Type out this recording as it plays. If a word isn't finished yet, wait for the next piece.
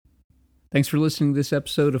Thanks for listening to this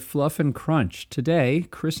episode of Fluff and Crunch. Today,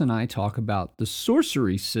 Chris and I talk about the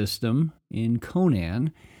sorcery system in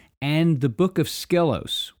Conan and the Book of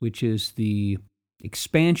Skelos, which is the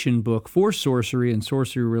expansion book for sorcery and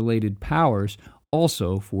sorcery-related powers,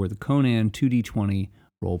 also for the Conan 2D20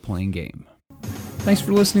 role-playing game. Thanks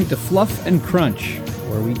for listening to Fluff and Crunch,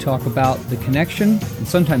 where we talk about the connection and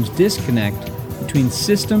sometimes disconnect between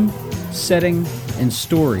system, setting, and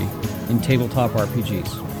story in tabletop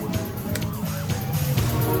RPGs.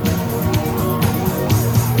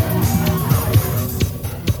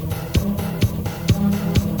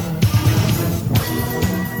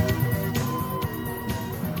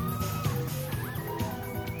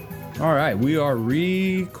 All right, we are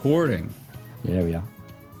recording. Yeah, we are.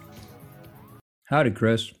 Howdy,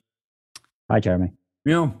 Chris. Hi, Jeremy.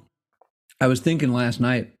 You know, I was thinking last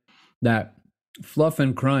night that Fluff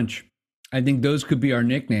and Crunch, I think those could be our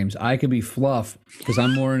nicknames. I could be Fluff because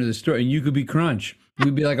I'm more into the story, and you could be Crunch.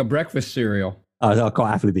 We'd be like a breakfast cereal. I'll quite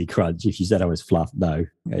happily be Crunch. If you said I was Fluff, no.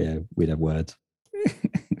 Yeah, we'd have words.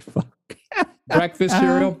 Fuck. Breakfast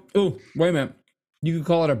cereal? Oh, wait a minute. You could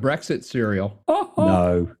call it a Brexit cereal.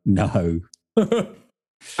 No.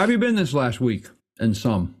 Have you been this last week? And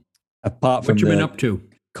some. Apart from what you been up to?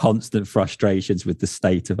 Constant frustrations with the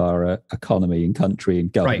state of our economy and country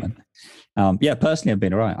and government. Right. Yeah, personally, I've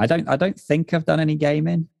been all right. I don't think I've done any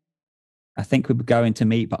gaming. I think we were going to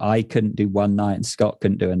meet, but I couldn't do one night, and Scott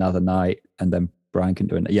couldn't do another night, and then Brian couldn't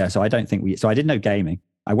do it. Yeah, so I don't think So I did no gaming.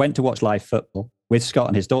 I went to watch live football with Scott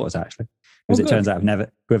and his daughters, actually. Because it turns out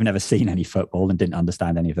we've never seen any football and didn't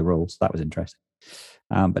understand any of the rules. That was interesting.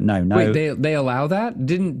 But no. Wait, they allow that?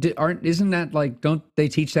 Isn't that like? Don't they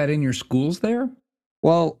teach that in your schools there?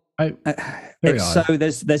 Well, so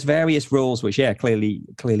there's various rules which clearly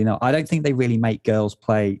not. I don't think they really make girls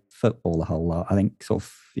play football a whole lot. I think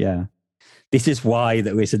This is why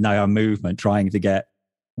that it's now a movement trying to get.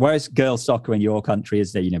 Whereas girls' soccer in your country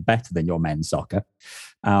is better than your men's soccer.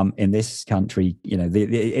 In this country,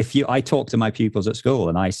 I talk to my pupils at school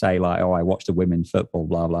and I say like, oh, I watch the women's football,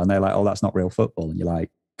 blah, blah. And they're like, oh, that's not real football. And you're like,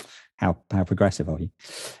 how progressive are you?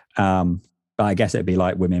 But I guess it'd be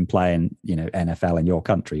like women playing, NFL in your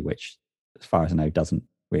country, which as far as I know, doesn't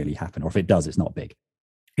really happen. Or if it does, it's not big.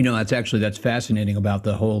 That's fascinating about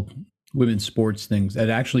the whole women's sports things. That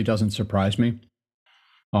actually doesn't surprise me.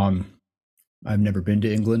 I've never been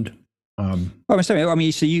to England.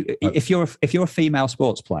 If you're a female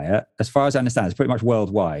sports player, as far as I understand, it's pretty much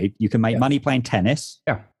worldwide. You can make money playing tennis.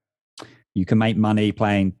 Yeah. You can make money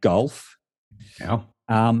playing golf. Yeah.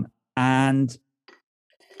 And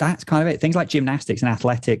that's kind of it. Things like gymnastics and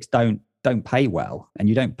athletics don't pay well, and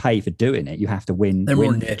you don't pay for doing it. You have to win. They're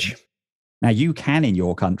more niche. Now you can in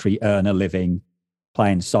your country earn a living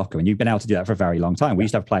playing soccer, and you've been able to do that for a very long time. We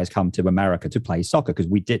used to have players come to America to play soccer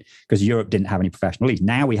because Europe didn't have any professional leagues.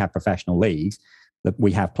 Now we have professional leagues that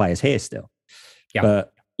we have players here still. Yeah.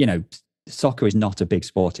 But soccer is not a big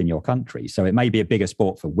sport in your country, so it may be a bigger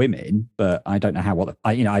sport for women. But I don't know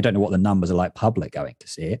I don't know what the numbers are like public going to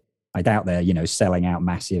see it. I doubt they're selling out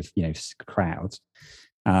massive crowds,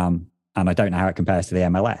 and I don't know how it compares to the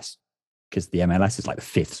MLS because the MLS is like the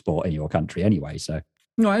fifth sport in your country anyway. So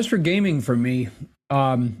no, as for gaming for me.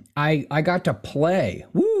 I got to play.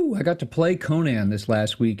 I got to play Conan this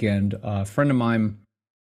last weekend. A friend of mine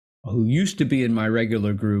who used to be in my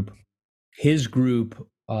regular group, his group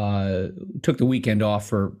took the weekend off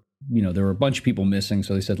for, there were a bunch of people missing.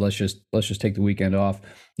 So they said, let's just take the weekend off.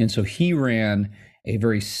 And so he ran a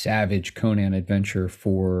very savage Conan adventure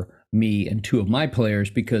for me and two of my players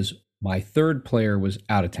because my third player was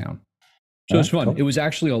out of town. So it was fun. Cool. It was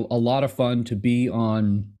actually a lot of fun to be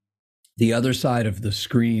on the other side of the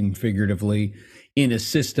screen, figuratively, in a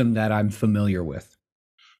system that I'm familiar with.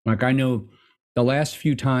 Like I know the last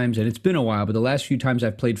few times, and it's been a while, but the last few times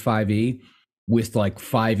I've played 5e with like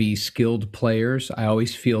 5e skilled players, I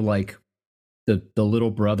always feel like the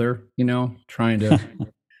little brother, trying to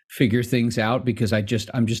figure things out because I'm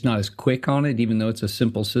just not as quick on it, even though it's a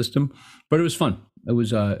simple system. But it was fun. It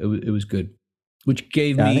was good, which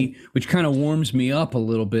which kind of warms me up a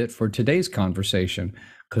little bit for today's conversation.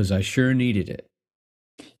 Because I sure needed it.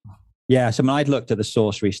 Yeah, so I'd looked at the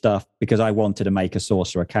sorcery stuff because I wanted to make a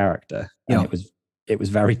sorcerer character. And it was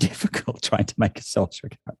very difficult trying to make a sorcerer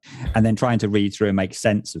character. And then trying to read through and make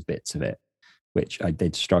sense of bits of it, which I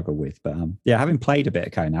did struggle with. But having played a bit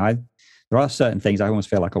of Conan, there are certain things I almost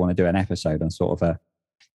feel like I want to do an episode on sort of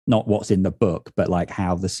not what's in the book, but like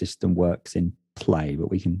how the system works in play. But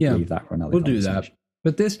we can leave that for another conversation. We'll do that.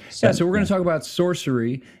 But so we're going to talk about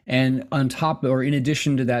sorcery, and on top or in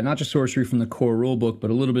addition to that, not just sorcery from the core rule book, but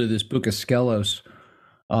a little bit of this Book of Skelos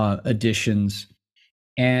additions.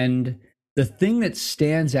 And the thing that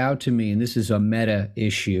stands out to me, and this is a meta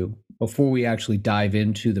issue, before we actually dive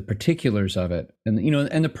into the particulars of it, and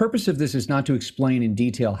and the purpose of this is not to explain in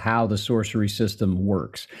detail how the sorcery system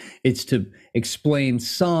works. It's to explain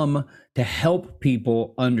some to help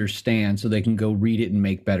people understand so they can go read it and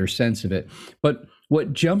make better sense of it. But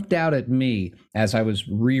what jumped out at me as I was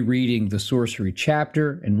rereading the sorcery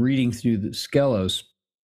chapter and reading through the Skelos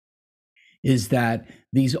is that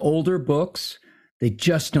these older books, they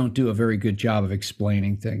just don't do a very good job of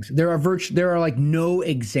explaining things. There are like no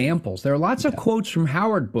examples. There are lots of quotes from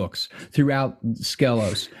Howard books throughout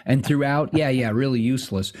Skelos and throughout, really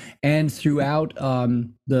useless, and throughout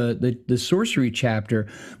the sorcery chapter.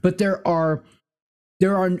 But there are,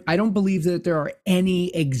 I don't believe that there are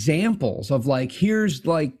any examples of like, here's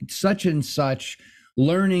like such and such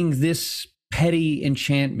learning this petty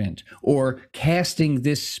enchantment or casting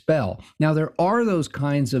this spell. Now, there are those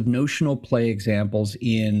kinds of notional play examples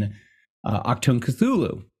in Achtung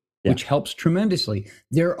Cthulhu, which helps tremendously.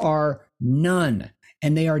 There are none,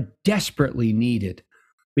 and they are desperately needed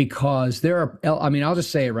because there are, I'll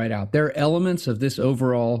just say it right out. There are elements of this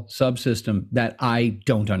overall subsystem that I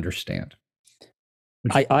don't understand.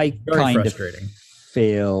 I kind frustrating. Of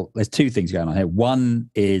feel there's two things going on here. One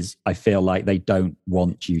is I feel like they don't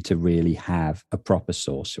want you to really have a proper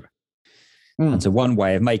sorcerer. And so one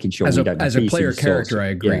way of making sure as we don't as a player character, I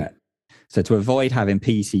agree. Yeah. So to avoid having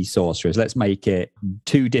PC sorcerers, let's make it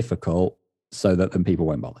too difficult so that then people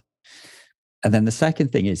won't bother. And then the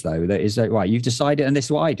second thing is though, that is right, you've decided, and this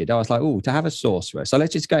is what I did. I was like, to have a sorcerer. So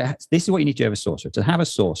let's just go. This is what you need to have a sorcerer. To have a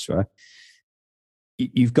sorcerer,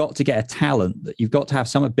 you've got to get a talent, you've got to have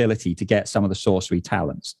some ability to get some of the sorcery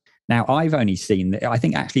talents. Now, I've only seen that. I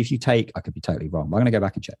think actually, if you take, I could be totally wrong, but I'm going to go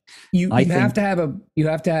back and check. You have to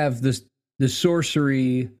have the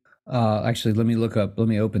sorcery. Actually, let me look up. Let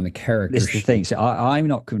me open the character. This is the thing. So I'm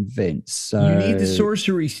not convinced. So you need the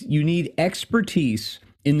sorcery. You need expertise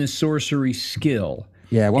in the sorcery skill.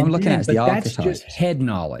 Yeah, what I'm looking at is the archetypes. That's just head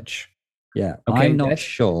knowledge. Yeah, okay, I'm not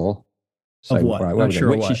sure. So, of what? Right, not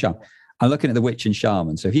sure what. I'm looking at the witch and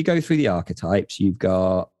shaman. So if you go through the archetypes, you've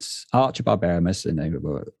got archer, barbarimus,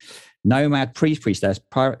 nomad, priest, priestess,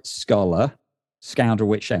 pirate, scholar, scoundrel,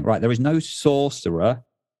 witch, shaman. Right, there is no sorcerer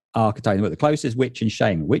archetype. The closest witch and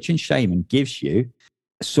shaman. Witch and shaman gives you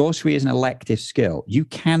sorcery is an elective skill. You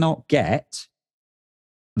cannot get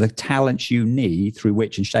the talents you need through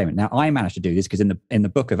witch and shaman. Now, I managed to do this because in the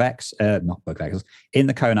Book of not Book of Exiles, in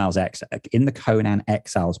the Conan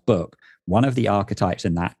Exiles book, one of the archetypes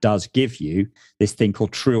in that does give you this thing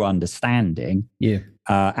called true understanding,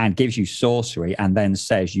 and gives you sorcery, and then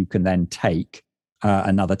says you can then take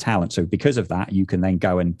another talent. So because of that, you can then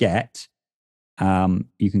go and get,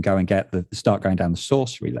 start going down the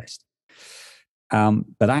sorcery list.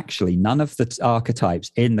 But actually, none of the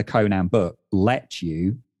archetypes in the Conan book let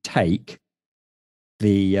you take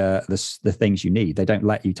the things you need. They don't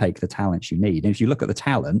let you take the talents you need. And if you look at the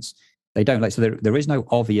talents, they don't let. So there is no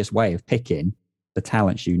obvious way of picking the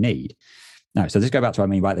talents you need. Now, so let's go back to what I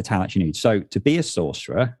mean by the talents you need. So to be a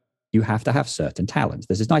sorcerer, you have to have certain talents.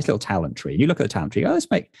 There's this nice little talent tree. And you look at the talent tree.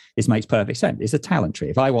 This makes perfect sense. It's a talent tree.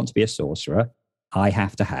 If I want to be a sorcerer, I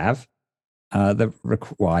have to have the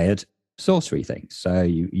required sorcery things. So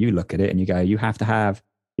you look at it and you go, you have to have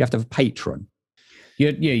a patron.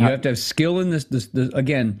 You have to have skill in this.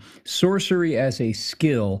 Again, sorcery as a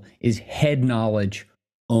skill is head knowledge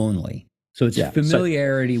only. So it's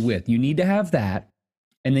familiarity with. You need to have that,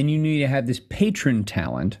 and then you need to have this patron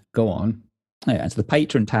talent. Go on. Yeah, so the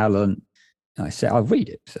patron talent, I'll read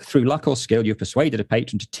it. So, through luck or skill, you've persuaded a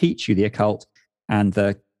patron to teach you the occult and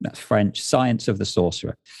that's French, science of the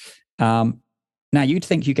sorcerer. Now, you'd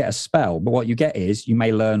think you get a spell, but what you get is you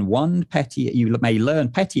may learn petty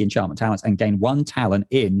enchantment talents and gain one talent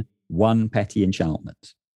in one petty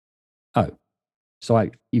enchantment. So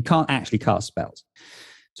you can't actually cast spells.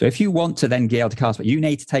 So if you want to then be able to cast, you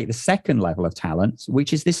need to take the second level of talents,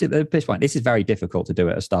 which is this at this point. This is very difficult to do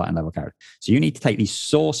at a starting level character. So you need to take the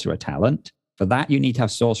sorcerer talent. For that, you need to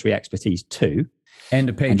have sorcery expertise too. And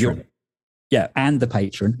a patron. And the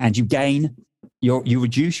patron. And you gain, you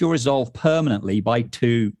reduce your resolve permanently by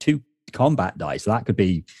two combat dice. So that could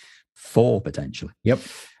be 4 potentially. Yep.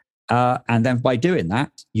 And then by doing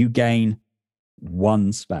that, you gain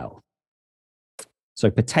 1 spell. So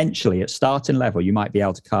potentially at starting level, you might be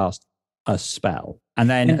able to cast a spell. And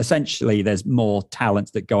then essentially there's more talents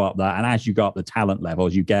that go up there. And as you go up the talent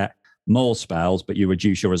levels, you get more spells, but you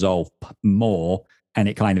reduce your resolve more, and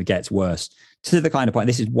it kind of gets worse. To the kind of point,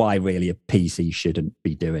 this is why really a PC shouldn't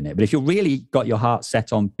be doing it. But if you've really got your heart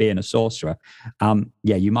set on being a sorcerer,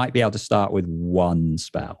 you might be able to start with 1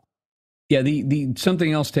 spell. Yeah, the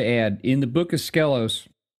something else to add in the Book of Skelos,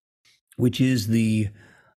 which is it's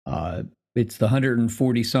the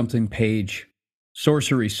 140 something page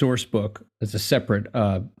sorcery source book. It's a separate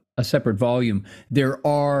volume. There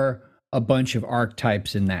are a bunch of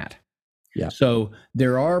archetypes in that. Yeah. So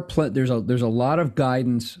there's a lot of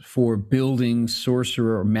guidance for building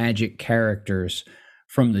sorcerer or magic characters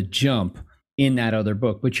from the jump in that other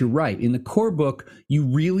book. But you're right. In the core book, you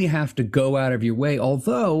really have to go out of your way.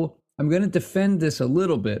 Although I'm going to defend this a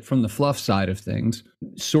little bit from the fluff side of things.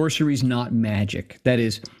 Sorcery is not magic. That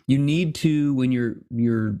is, you need to, when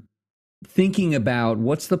you're thinking about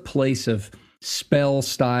what's the place of spell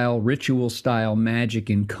style, ritual style magic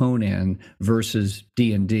in Conan versus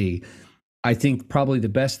D&D, I think probably the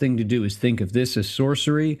best thing to do is think of this as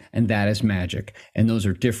sorcery and that as magic. And those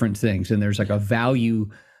are different things. And there's like a value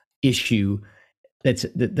issue that's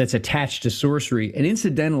attached to sorcery. And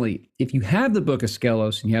incidentally, if you have the Book of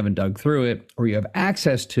Skelos and you haven't dug through it, or you have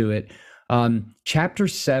access to it, chapter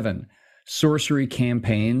 7, sorcery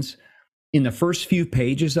campaigns, in the first few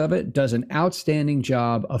pages of it, does an outstanding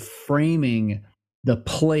job of framing the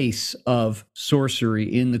place of sorcery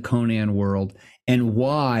in the Conan world and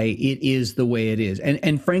why it is the way it is.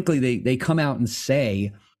 And frankly, they come out and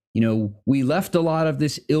say, we left a lot of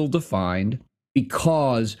this ill-defined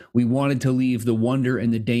because we wanted to leave the wonder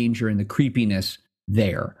and the danger and the creepiness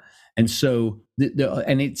there. And so,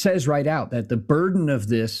 and it says right out that the burden of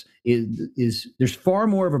this is there's far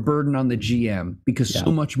more of a burden on the GM because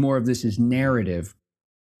so much more of this is narrative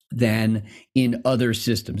than in other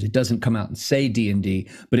systems. It doesn't come out and say D&D,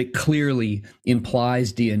 but it clearly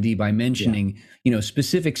implies D&D by mentioning,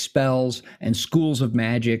 specific spells and schools of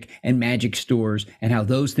magic and magic stores and how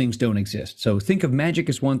those things don't exist. So think of magic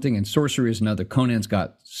as one thing and sorcery as another. Conan's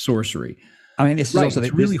got sorcery. I mean, this is also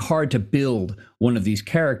it's really hard to build one of these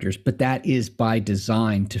characters, but that is by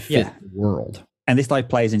design to fit the world. And this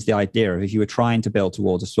plays into the idea of if you were trying to build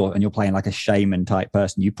towards a sword and you're playing like a shaman type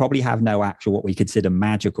person, you probably have no actual what we consider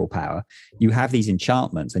magical power. You have these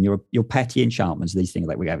enchantments and your petty enchantments, these things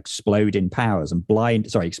like we have exploding powers and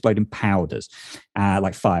exploding powders,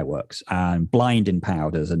 like fireworks, and blinding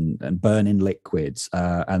powders and burning liquids,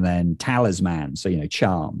 and then talismans, so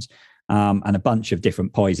charms. And a bunch of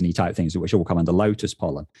different poisony type things, which all come under lotus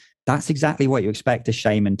pollen. That's exactly what you expect a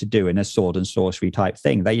shaman to do in a sword and sorcery type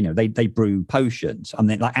thing. They brew potions. I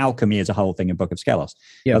mean, like alchemy is a whole thing in Book of Skelos.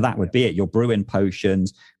 Yeah, but that would be it. You're brewing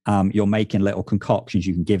potions. You're making little concoctions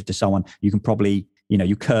you can give to someone. You can probably,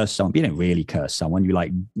 you curse someone. But you don't really curse someone.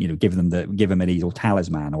 You give them an evil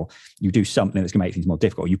talisman, or you do something that's going to make things more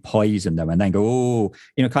difficult. You poison them and then go,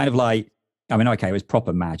 kind of like, I mean, okay, it was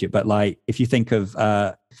proper magic, but like if you think of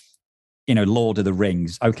Lord of the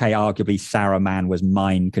Rings, okay, arguably Saruman was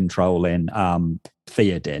mind controlling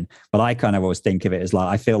Theoden, but I kind of always think of it as like,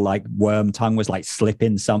 I feel like Wormtongue was like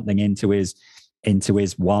slipping something into his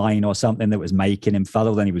wine or something that was making him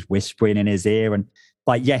fuddled, and he was whispering in his ear. And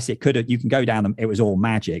like, yes, it could have, you can go down, it was all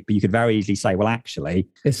magic, but you could very easily say, well, actually,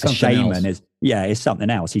 a shaman is something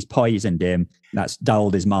else. He's poisoned him, that's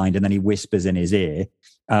dulled his mind, and then he whispers in his ear.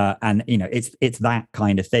 And it's that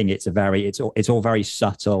kind of thing. It's all very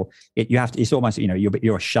subtle. It's almost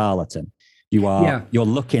you're a charlatan. You're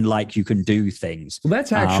looking like you can do things. Well,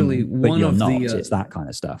 that's actually one of the. It's that kind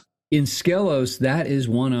of stuff. In Skelos, that is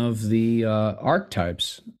one of the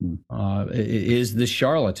archetypes. Is the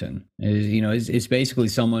charlatan? Is basically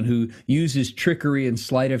someone who uses trickery and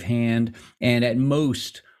sleight of hand, and at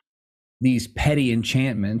most these petty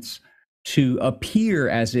enchantments to appear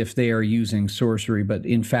as if they are using sorcery, but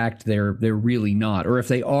in fact they're really not. Or if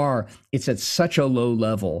they are, it's at such a low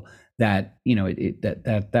level that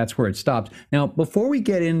that's where it stops. Now, before we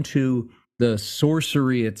get into the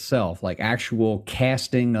sorcery itself, like actual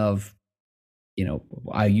casting of,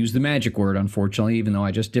 I use the magic word, unfortunately, even though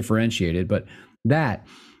I just differentiated, but that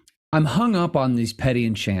I'm hung up on these petty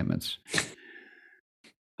enchantments.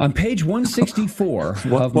 On page 164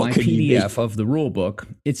 of my PDF of the rule book,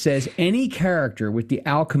 it says any character with the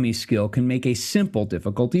alchemy skill can make a simple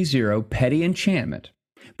difficulty 0 petty enchantment,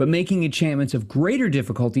 but making enchantments of greater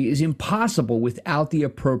difficulty is impossible without the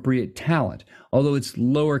appropriate talent, although it's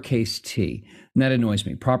lowercase t. And that annoys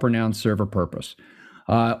me. Proper noun, serve a purpose.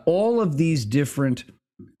 All of these different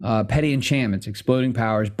petty enchantments, exploding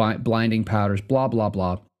powers, blinding powders, blah, blah,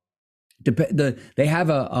 blah, they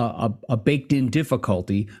have a baked-in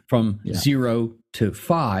difficulty from 0 to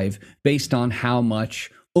 5 based on how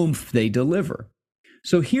much oomph they deliver.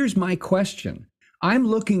 So here's my question. I'm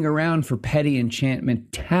looking around for petty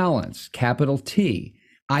enchantment talents, capital T.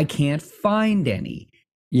 I can't find any.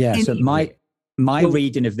 Yeah, so my my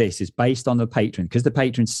reading of this is based on the patron, because the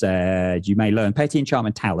patron said you may learn petty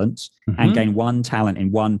enchantment talents and gain 1 talent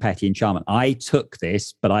in 1 petty enchantment. I took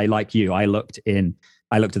this, but I, like you, I looked at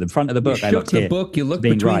the front of the book. You looked at the book, you looked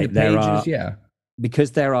between the pages,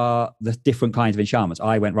 because there are the different kinds of enchantments.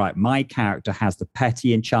 I went, right, my character has the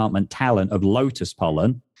petty enchantment talent of lotus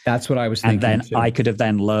pollen. That's what I was thinking. And then too. I could have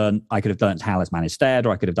learned talisman instead,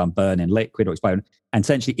 or I could have done burn in liquid or explode. And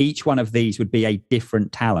essentially each one of these would be a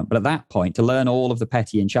different talent. But at that point, to learn all of the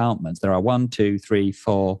petty enchantments, there are 1, 2, 3,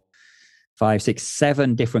 4, 5, 6,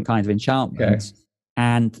 7 different kinds of enchantments. Okay.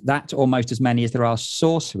 And that's almost as many as there are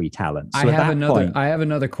sorcery talents. So I have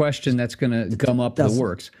another question that's going to gum up the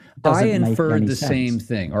works. I inferred the same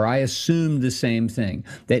thing, or I assumed the same thing,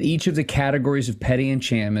 that each of the categories of petty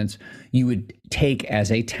enchantments you would take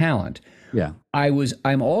as a talent. Yeah.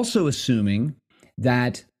 I'm also assuming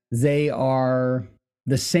that they are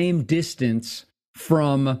the same distance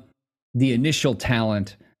from the initial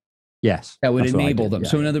talent. Yes, that would enable them. Yeah.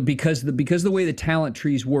 So because the way the talent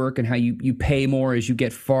trees work and how you pay more as you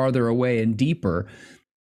get farther away and deeper.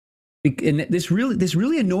 And this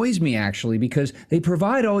really annoys me, actually, because they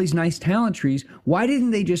provide all these nice talent trees. Why didn't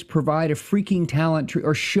they just provide a freaking talent tree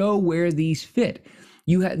or show where these fit?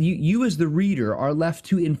 You as the reader are left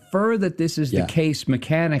to infer that this is the case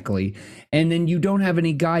mechanically, and then you don't have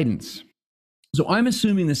any guidance. So I'm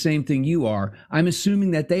assuming the same thing you are. I'm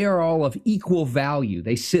assuming that they are all of equal value.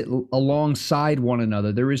 They sit alongside one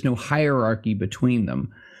another. There is no hierarchy between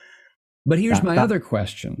them. But here's my other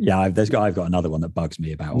question. Yeah, I've got another one that bugs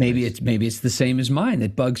me about. Maybe it's the same as mine.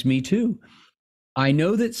 That bugs me too. I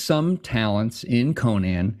know that some talents in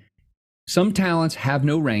Conan, some talents have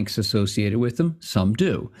no ranks associated with them. Some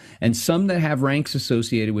do, and some that have ranks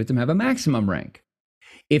associated with them have a maximum rank.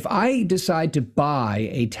 If I decide to buy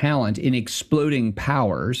a talent in Exploding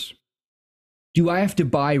Powers, do I have to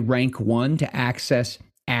buy rank 1 to access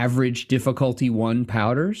average difficulty 1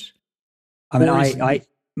 powders? I mean,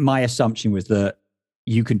 my assumption was that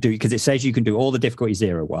you can do, because it says you can do all the difficulty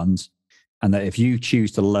 0 ones, and that if you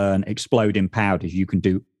choose to learn Exploding Powders, you can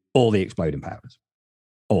do all the Exploding Powders.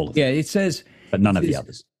 All of them. Yeah, it says. But none of the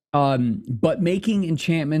others. But making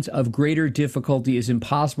enchantments of greater difficulty is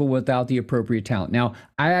impossible without the appropriate talent. Now,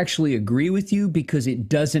 I actually agree with you because it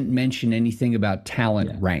doesn't mention anything about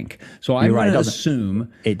talent rank. So I'm going to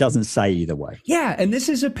assume it doesn't say either way. Yeah, and this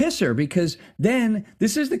is a pisser, because then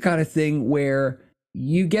this is the kind of thing where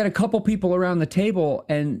you get a couple people around the table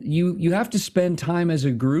and you have to spend time as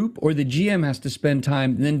a group, or the GM has to spend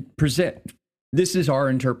time and then present. This is our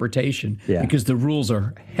interpretation because the rules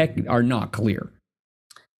are not clear.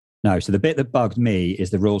 No, so the bit that bugged me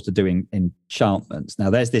is the rules to doing enchantments.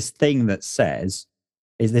 Now, there's this thing that says,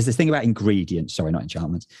 there's this thing about ingredients, sorry, not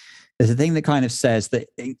enchantments. There's a thing that kind of says that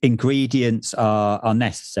ingredients are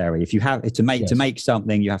necessary. If you have to make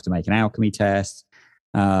something, you have to make an alchemy test.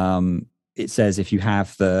 It says if you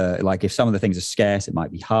have if some of the things are scarce, it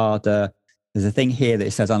might be harder. There's a thing here that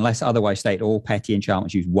it says, unless otherwise stated, all petty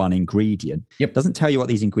enchantments use 1 ingredient. It doesn't tell you what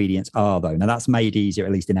these ingredients are, though. Now, that's made easier,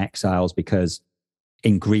 at least in Exiles, because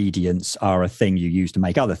ingredients are a thing you use to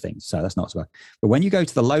make other things. So that's not so bad. But when you go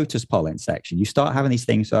to the lotus pollen section, you start having these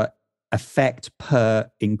things that affect per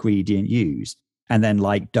ingredient used, and then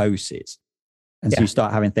like doses. And so you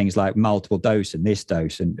start having things like multiple dose and this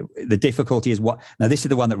dose. And the difficulty is what? Now, this is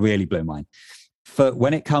the one that really blew my mind. For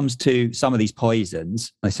when it comes to some of these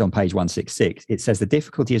poisons, I see on page 166, it says the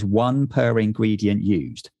difficulty is 1 per ingredient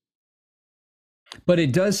used. But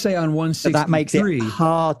it does say on 163. So that makes it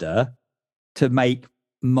harder to make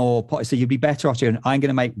more poison. So you'd be better off doing, I'm going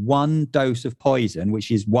to make 1 dose of poison, which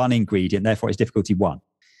is 1 ingredient, therefore it's difficulty 1.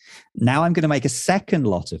 Now I'm going to make a second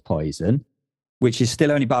lot of poison, which is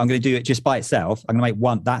still only, but I'm going to do it just by itself. I'm going to make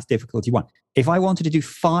 1, that's difficulty 1. If I wanted to do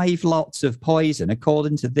 5 lots of poison,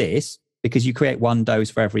 according to this, because you create 1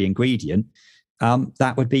 dose for every ingredient,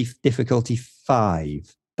 that would be difficulty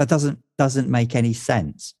 5. That doesn't make any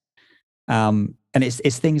sense. And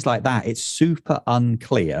it's things like that. It's super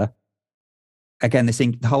unclear. Again,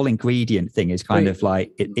 the whole ingredient thing is kind of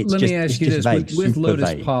like it's. Let me ask you this: with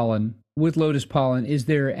Lotus Pollen, is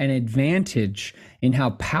there an advantage in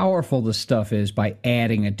how powerful the stuff is by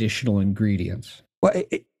adding additional ingredients? Well,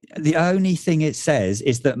 the only thing it says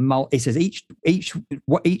is that it says each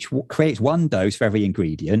creates 1 dose for every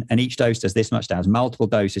ingredient, and each dose does this much damage. Multiple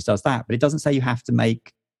doses does that, but it doesn't say you have to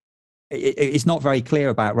make. It's not very clear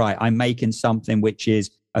about, right, I'm making something which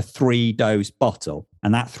is a 3-dose bottle,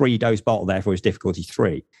 and that 3-dose bottle therefore is difficulty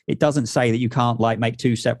 3. It doesn't say that you can't make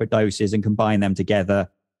 2 separate doses and combine them together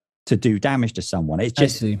to do damage to someone. It's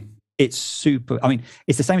just, it's super. I mean,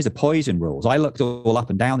 it's the same as the poison rules. I looked all up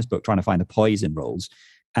and down this book trying to find the poison rules,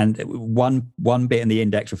 and one bit in the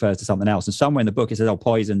index refers to something else, and somewhere in the book it says, "Oh,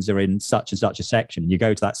 poisons are in such and such a section." And you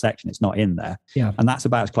go to that section, it's not in there. Yeah, and that's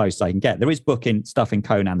about as close as I can get. There is stuff in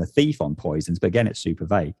Conan the Thief on poisons, but again, it's super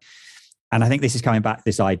vague. And I think this is coming back to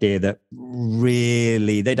this idea that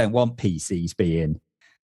really they don't want PCs being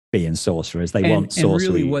sorcerers. They want sorcery.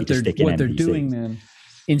 And really, what they're doing then,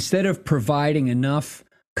 instead of providing enough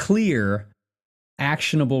clear,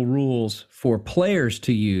 actionable rules for players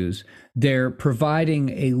to use, they're providing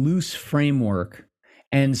a loose framework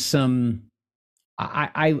and some,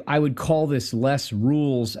 I would call this less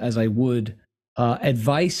rules as I would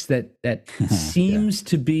advice that seems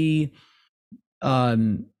to be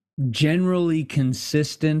generally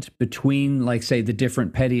consistent between, like, say, the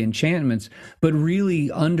different petty enchantments, but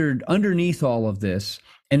really underneath all of this,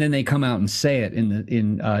 and then they come out and say it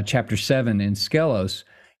in chapter 7 in Skelos,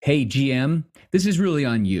 hey, GM, this is really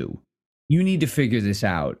on you. You need to figure this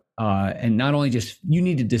out. And not only just, you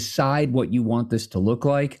need to decide what you want this to look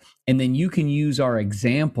like, and then you can use our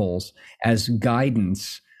examples as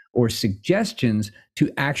guidance or suggestions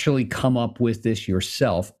to actually come up with this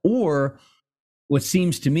yourself. Or what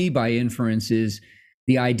seems to me by inference is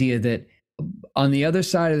the idea that on the other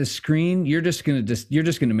side of the screen, you're just going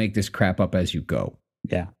to make this crap up as you go.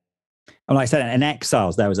 Yeah. And like I said, in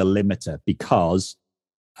Exiles, there was a limiter because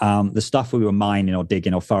the stuff we were mining or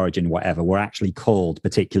digging or foraging, whatever, were actually called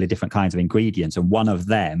particular different kinds of ingredients. And one of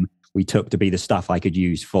them we took to be the stuff I could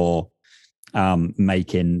use for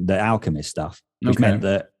making the alchemist stuff, which meant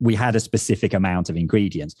that we had a specific amount of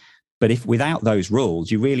ingredients. But if without those rules,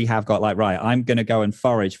 you really have got like, right, I'm going to go and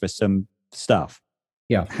forage for some stuff.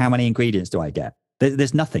 Yeah. How many ingredients do I get?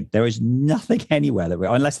 There's nothing. There is nothing anywhere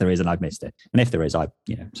unless there is, and I've missed it. And if there is,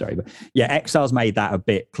 sorry. But yeah, Exiles made that a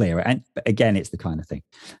bit clearer. And again, it's the kind of thing.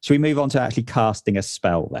 Should we move on to actually casting a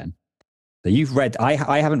spell then? So you've read,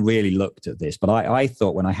 I haven't really looked at this, but I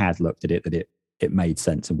thought when I had looked at it that it made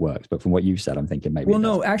sense and works. But from what you've said, I'm thinking maybe. Well,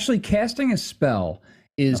 no, actually casting a spell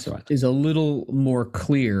is a little more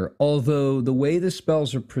clear, although the way the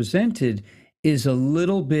spells are presented is a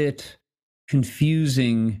little bit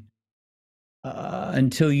confusing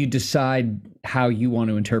until you decide how you want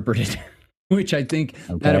to interpret it, which I think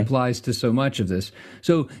that applies to so much of this.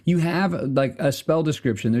 So you have like a spell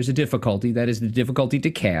description. There's a difficulty. That is the difficulty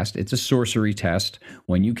to cast. It's a sorcery test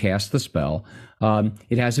when you cast the spell.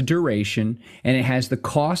 It has a duration, and it has the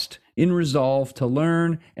cost in resolve to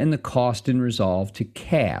learn and the cost in resolve to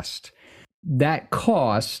cast. That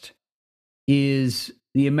cost is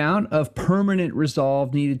the amount of permanent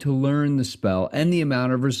resolve needed to learn the spell and the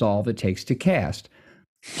amount of resolve it takes to cast.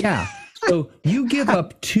 Yeah. So you give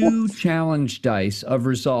up 2 challenge dice of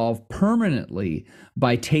resolve permanently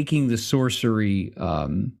by taking the sorcery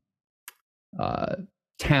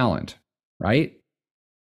talent, right?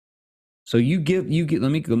 So you give.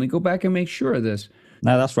 Let me go back and make sure of this.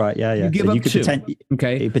 No, that's right. Yeah. You give up 2.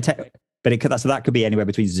 Okay. But that could be anywhere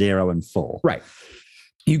between 0 and 4. Right.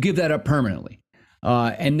 You give that up permanently.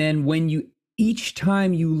 And then each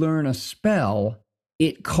time you learn a spell,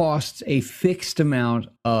 it costs a fixed amount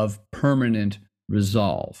of permanent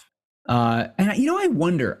resolve. And I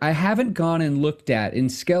wonder, I haven't gone and looked at, in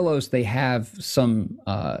Skelos, they have some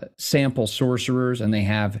sample sorcerers, and they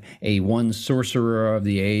have a one sorcerer of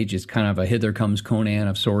the age. It's kind of a Hither Comes Conan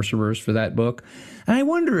of sorcerers for that book. And I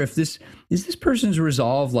wonder if is this person's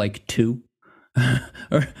resolve like 2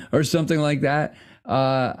 or something like that.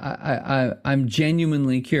 I'm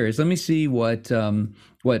genuinely curious. Let me see what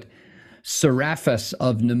Seraphus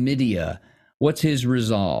of Numidia, what's his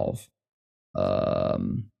resolve?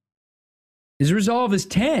 His resolve is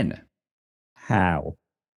 10. How?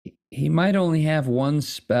 He might only have 1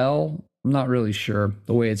 spell. I'm not really sure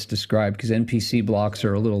the way it's described, because NPC blocks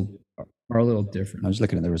are a little different. I was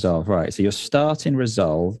looking at the resolve. Right. So your starting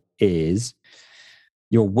resolve is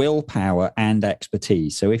your willpower and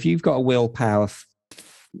expertise. So if you've got a willpower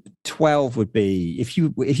 12 would be, if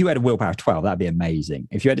you had a willpower of 12, that'd be amazing.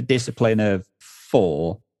 If you had a discipline of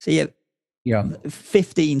 4, so yeah,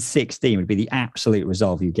 15, 16 would be the absolute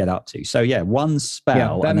resolve you get up to. So yeah, 1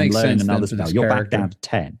 spell and then learn another spell, you're back down to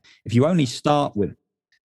 10. If you only start with,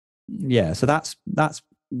 so that's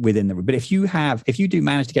within the, but if you do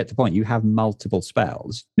manage to get to the point, you have multiple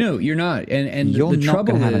spells. No, you're not. And you're the not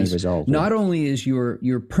trouble have is, any resolve. Not only is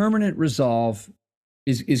your permanent resolve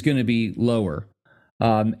is going to be lower.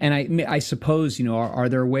 And I suppose, are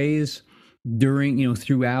there ways during,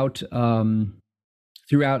 throughout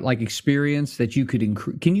like experience that you could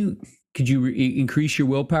increase? Could you increase your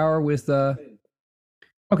willpower with?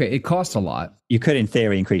 Okay, it costs a lot. You could, in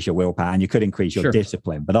theory, increase your willpower, and you could increase your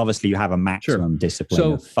discipline. But obviously, you have a maximum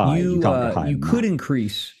discipline of 5. You could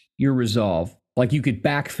increase your resolve Like you could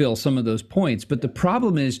backfill some of those points, but the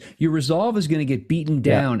problem is your resolve is going to get beaten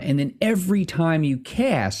down, and then every time you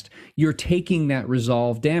cast, you're taking that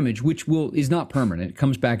resolve damage, which is not permanent. It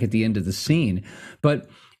comes back at the end of the scene. But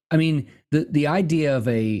I mean, the idea of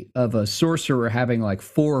a sorcerer having like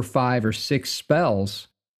 4 or 5 or 6 spells,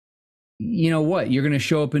 you know what? You're going to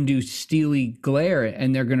show up and do Steely Glare,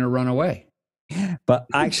 and they're going to run away. But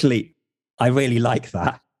actually, I really like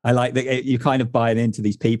that. I like that you kind of buy into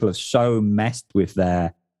these people have so messed with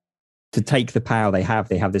to take the power they have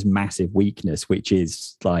this massive weakness, which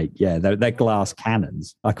is like, they're glass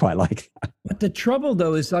cannons. I quite like that. But the trouble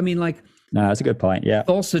though is, I mean, like, no, that's a good point. Yeah.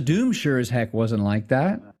 Thulsa Doom sure as heck wasn't like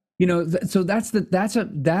that. You know, so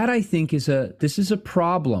that I think this is a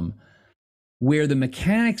problem where the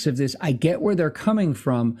mechanics of this, I get where they're coming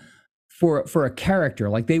from for a character.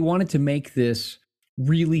 Like they wanted to make this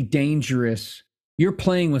really dangerous. You're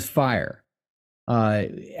playing with fire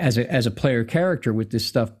as a player character with this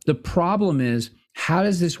stuff. The problem is, how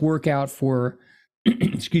does this work out for,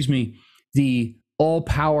 excuse me, the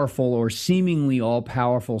all-powerful or seemingly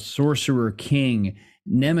all-powerful sorcerer king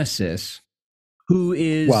Nemesis, who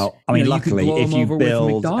is, well, I mean, luckily, if you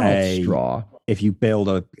build if you build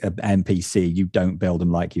a NPC, you don't build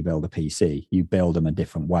them like you build a PC. You build them a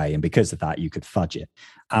different way, and because of that, you could fudge it.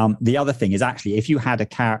 The other thing is actually, if you had a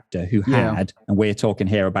character and we're talking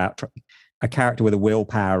here about a character with a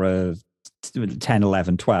willpower of 10,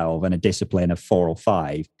 11, 12, and a discipline of 4 or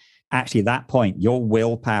 5, actually at that point, your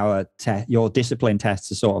willpower your discipline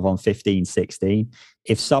tests are sort of on 15, 16.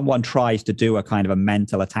 If someone tries to do a kind of a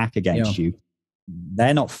mental attack against you,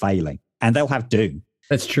 they're not failing, and they'll have Doom.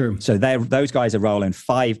 That's true. So those guys are rolling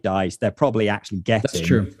 5 dice. They're probably actually getting. That's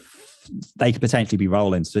true. They could potentially be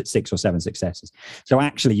rolling 6 or 7 successes. So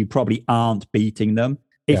actually, you probably aren't beating them.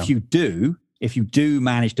 If you do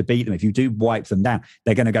manage to beat them, if you do wipe them down,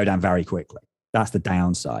 they're going to go down very quickly. That's the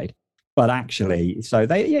downside. But actually, so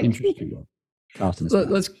interesting.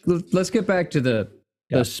 Let's get back to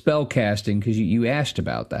the spell casting, because you asked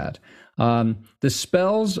about that. The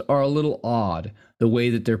spells are a little odd the way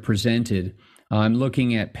that they're presented. I'm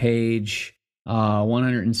looking at page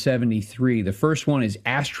 173. The first one is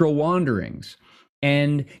Astral Wanderings.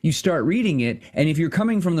 And you start reading it, and if you're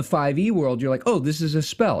coming from the 5e world, you're like, oh, this is a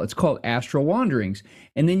spell. It's called Astral Wanderings.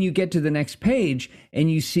 And then you get to the next page, and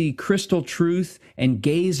you see Crystal Truth and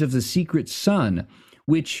Gaze of the Secret Sun,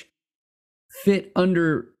 which fit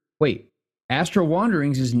under, Astral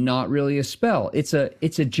Wanderings is not really a spell. It's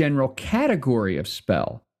a general category of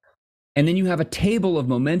spell. And then you have a table of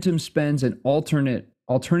momentum spends and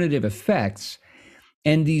alternative effects.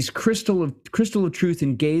 And these Crystal of Truth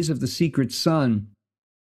and Gaze of the Secret Sun,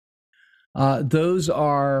 those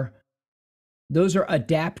are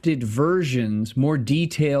adapted versions, more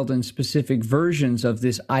detailed and specific versions of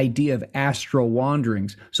this idea of astral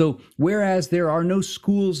wanderings. So whereas there are no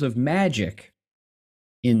schools of magic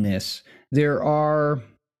in this, there are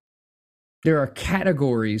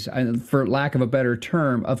categories, for lack of a better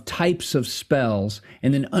term, of types of spells.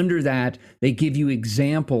 And then under that, they give you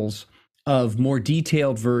examples of more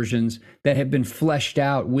detailed versions that have been fleshed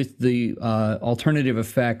out with the alternative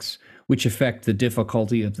effects, which affect the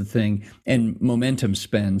difficulty of the thing, and momentum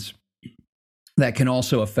spends that can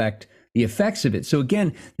also affect the effects of it. So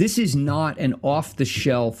again, this is not an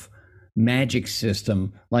off-the-shelf magic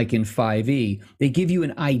system like in 5e. They give you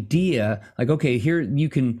an idea, like, okay, here you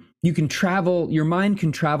can travel, your mind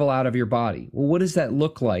can travel out of your body. Well, what does that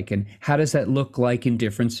look like, and how does that look like in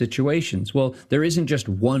different situations? Well, there isn't just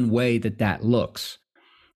one way that looks.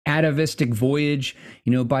 Atavistic voyage,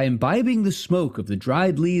 by imbibing the smoke of the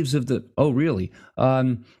dried leaves of the,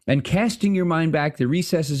 and casting your mind back the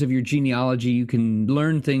recesses of your genealogy, you can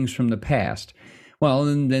learn things from the past. Well,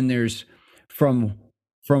 and then there's from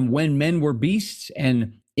when men were beasts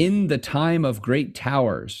and in the time of great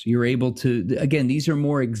towers. You're able to, again, these are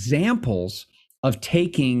more examples of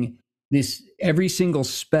taking this. Every single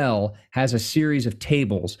spell has a series of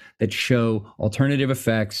tables that show alternative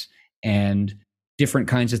effects and different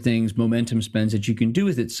kinds of things, momentum spends that you can do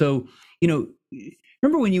with it. So,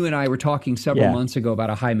 remember when you and I were talking several months ago about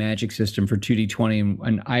a high magic system for 2D20,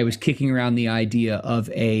 and I was kicking around the idea of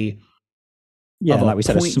a like we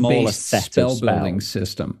said, a smaller set spell building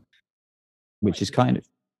system, which is kind of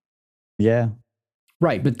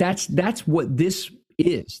right. But that's what this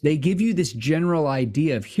is. They give you this general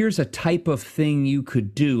idea of here's a type of thing you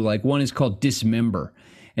could do. Like one is called Dismember,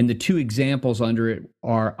 and the 2 examples under it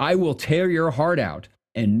are, I will tear your heart out,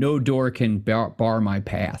 and no door can bar my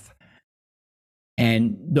path.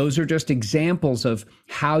 And those are just examples of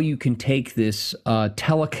how you can take this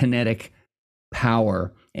telekinetic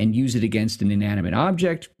power and use it against an inanimate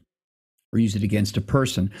object, or use it against a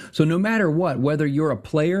person. So no matter what, whether you're a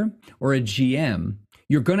player or a GM,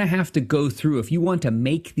 you're going to have to go through, if you want to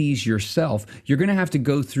make these yourself, you're going to have to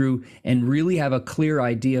go through and really have a clear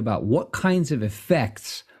idea about what kinds of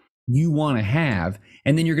effects you want to have.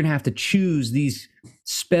 And then you're going to have to choose these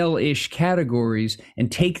spell-ish categories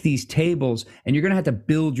and take these tables, and you're going to have to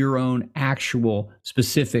build your own actual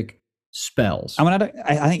specific spells. I mean,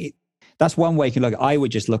 I think that's one way you can look at it. I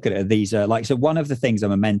would just look at it. These are like, so one of the things are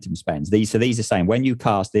momentum spends. These are saying when you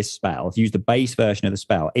cast this spell, if you use the base version of the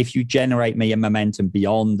spell, if you generate me a momentum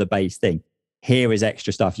beyond the base thing, here is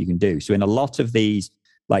extra stuff you can do. So in a lot of these,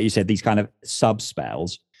 like you said, these kind of sub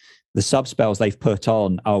spells, the sub spells they've put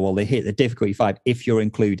on, oh, well, they hit the difficulty 5 if you're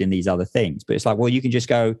including these other things. But it's like, well, you can just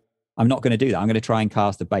go, I'm not going to do that. I'm going to try and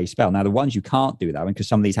cast a base spell. Now, the ones you can't do that because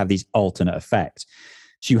some of these have these alternate effects.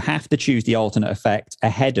 So you have to choose the alternate effect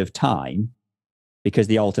ahead of time because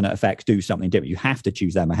the alternate effects do something different. You have to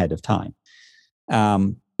choose them ahead of time.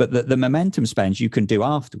 But the momentum spends you can do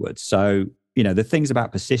afterwards. So, you know, the things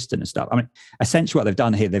about persistent and stuff. I mean, essentially what they've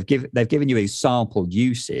done here, they've given you these sample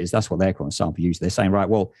uses. That's what they're calling sample uses. They're saying, right,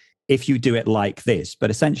 well, if you do it like this,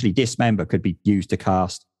 but essentially Dismember could be used to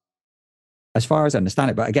cast, as far as I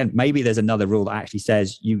understand it. But again, maybe there's another rule that actually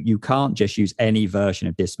says you can't just use any version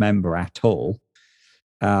of Dismember at all.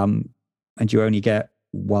 And you only get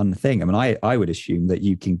one thing. I mean, I would assume that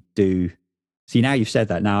you can do. See, now you've said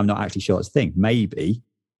that. Now I'm not actually sure it's a thing. Maybe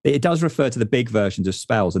it does refer to the big versions of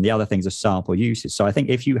spells, and the other things are sample uses. So I think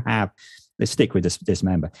if you have, let's stick with this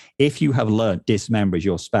Dismember. If you have learned Dismember is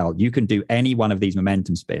your spell, you can do any one of these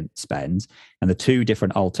momentum spends and the 2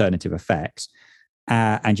 different alternative effects,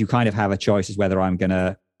 and you kind of have a choice as whether I'm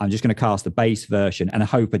just going to cast the base version and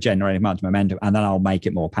hope of generating a bunch of momentum, and then I'll make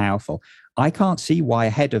it more powerful. I can't see why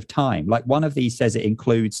ahead of time. Like one of these says it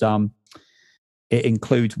includes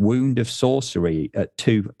Wound of Sorcery at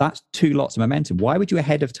 2. That's 2 lots of momentum. Why would you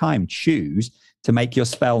ahead of time choose to make your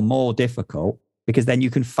spell more difficult? Because then you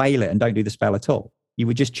can fail it and don't do the spell at all. You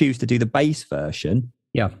would just choose to do the base version.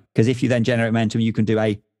 Yeah. Because if you then generate momentum, you can do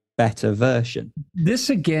a better version. This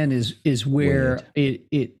again is where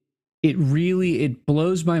it really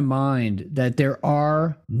blows my mind that there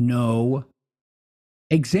are no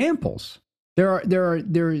examples. There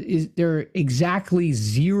are exactly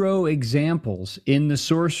 0 examples in the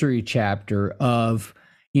sorcery chapter of,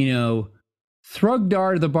 you know,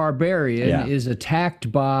 Thrugdar the Barbarian is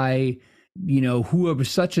attacked by, you know, whoever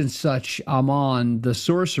such and such Amon the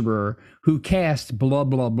sorcerer who cast blah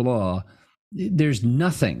blah blah. There's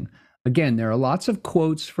nothing. Again, there are lots of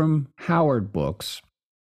quotes from Howard books,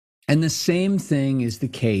 and the same thing is the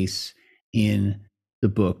case in the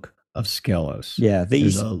Book of Skelos. Yeah,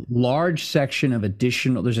 there's a large section of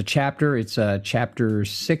additional. There's a chapter. It's chapter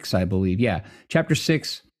 6, I believe. Yeah, chapter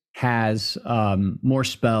 6 has more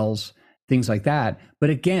spells, things like that. But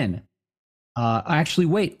again, actually,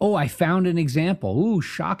 wait. Oh, I found an example. Ooh,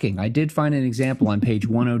 shocking! I did find an example on page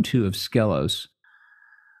 102 of Skelos.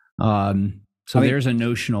 So there's a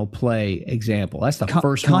notional play example. That's the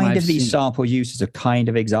first one kind I've of these seen. sample uses are kind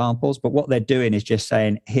of examples, but what they're doing is just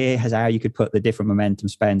saying, here's how you could put the different momentum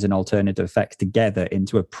spends and alternative effects together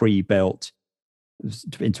into a pre-built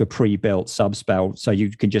sub-spell. So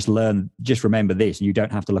you can just remember this, and you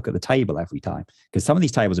don't have to look at the table every time. Because some of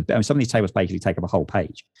these tables basically take up a whole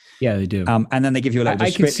page. Yeah, they do. And then they give you a little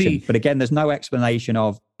description. But again, there's no explanation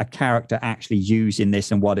of a character actually using this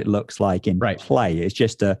and what it looks like in play. It's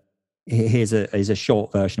just here's a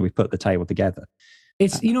short version. We put the table together.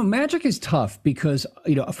 It's, you know, Magic is tough because,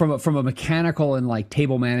 you know, from a mechanical and like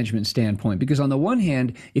table management standpoint, because on the one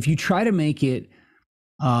hand, if you try to make it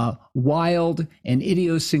wild and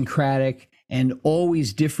idiosyncratic and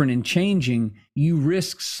always different and changing, you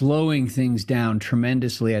risk slowing things down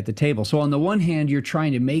tremendously at the table. So on the one hand, you're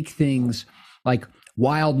trying to make things like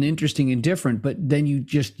wild and interesting and different, but then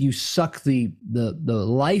you suck the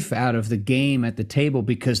life out of the game at the table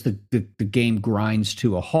because the game grinds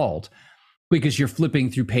to a halt, because you're flipping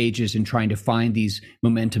through pages and trying to find these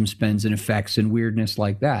momentum spends and effects and weirdness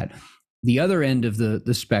like that. The other end of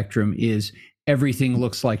the spectrum is everything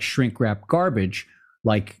looks like shrink wrap garbage,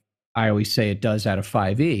 like I always say it does out of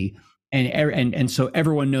 5e. And so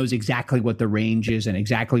everyone knows exactly what the range is and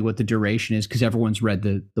exactly what the duration is because everyone's read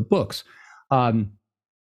the books.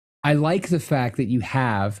 I like the fact that you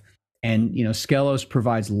have, and you know, Skelos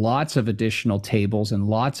provides lots of additional tables and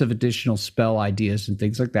lots of additional spell ideas and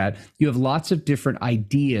things like that. You have lots of different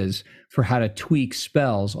ideas for how to tweak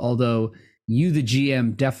spells, although you, the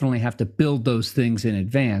GM, definitely have to build those things in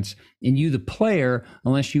advance. And you, the player,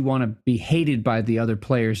 unless you want to be hated by the other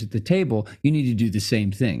players at the table, you need to do the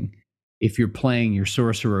same thing. if you're playing your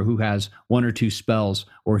sorcerer who has 1 or 2 spells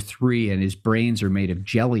or 3 and his brains are made of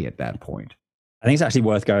jelly at that point. I think it's actually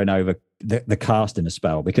worth going over the casting a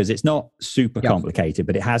spell, because it's not super complicated,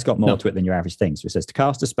 but it has got more to it than your average thing. So it says to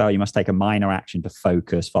cast a spell, you must take a minor action to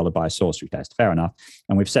focus, followed by a sorcery test. Fair enough.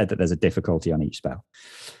 And we've said that there's a difficulty on each spell.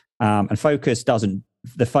 And the focus doesn't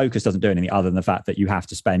do anything other than the fact that you have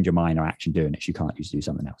to spend your minor action doing it. You can't use to do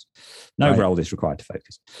something else. No roll is required to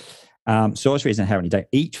focus. Sorcery is inherently dangerous.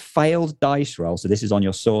 Each failed dice roll, so this is on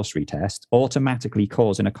your sorcery test, automatically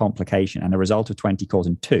causing a complication, and a result of 20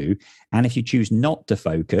 causing 2. And if you choose not to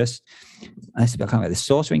focus, the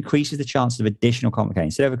sorcery increases the chances of additional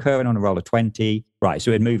complications. Instead of occurring on a roll of 20, right, so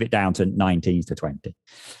it'd move it down to 19 to 20.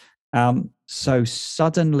 So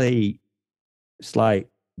suddenly, it's like,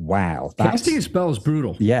 wow. Casting a spell is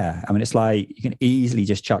brutal. Yeah, I mean, it's like you can easily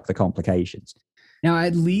just chuck the complications. Now,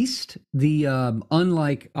 at least the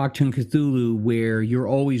unlike Achtung Cthulhu, where you're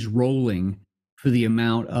always rolling for the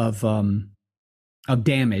amount of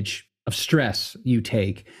damage, of stress you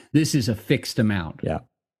take, this is a fixed amount. Yeah.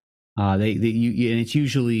 And it's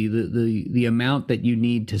usually the amount that you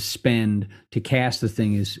need to spend to cast the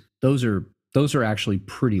thing is those are actually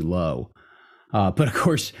pretty low. But of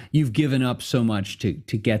course, you've given up so much to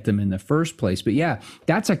get them in the first place. But yeah,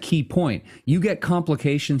 that's a key point. You get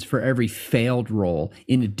complications for every failed roll.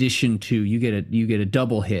 In addition to you get a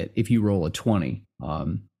double hit if you roll a 20,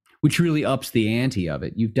 which really ups the ante of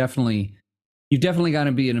it. You've definitely got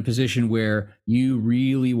to be in a position where you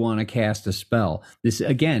really want to cast a spell. This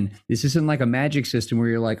isn't like a magic system where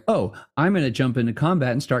you're like, oh, I'm going to jump into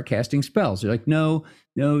combat and start casting spells. You're like, no,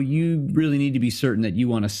 you really need to be certain that you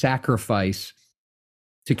want to sacrifice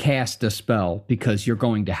to cast a spell because you're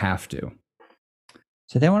going to have to.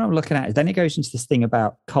 So then what I'm looking at is then it goes into this thing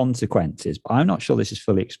about consequences, but I'm not sure this is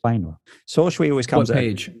fully explainable. Sorcery always comes what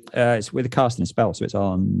page? It's with a casting a spell, so it's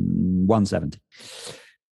on 170.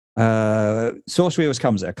 Sorcery always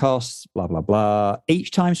comes at a cost, blah, blah, blah.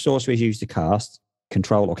 Each time sorcery is used to cast,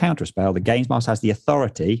 control, or counter a spell, the Games Master has the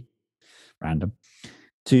authority, random,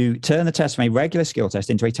 to turn the test from a regular skill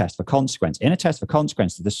test into a test for consequence. In a test for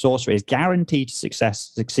consequence, the sorcerer is guaranteed to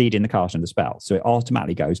succeed in the casting of the spell. So it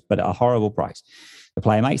automatically goes, but at a horrible price. The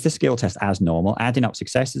player makes the skill test as normal, adding up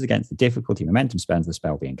successes against the difficulty momentum spends of the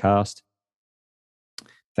spell being cast.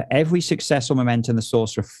 For every success or momentum the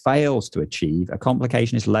sorcerer fails to achieve, a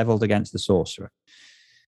complication is leveled against the sorcerer.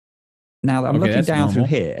 Now, I'm looking down through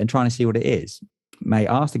here and trying to see what it is. May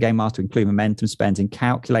ask the Game Master to include momentum spends in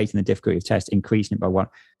calculating the difficulty of test, increasing it by 1.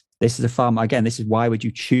 This is this is why would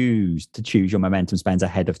you choose your momentum spends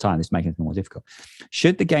ahead of time? This is making it more difficult.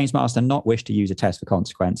 Should the Games Master not wish to use a test for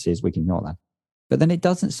consequences, we can ignore that. But then it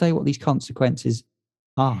doesn't say what these consequences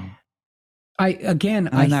are. I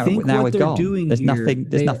think what they're doing there's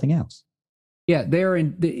nothing else. Yeah, they're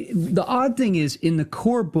in the odd thing is in the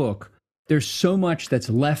core book, there's so much that's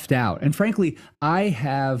left out. And frankly, I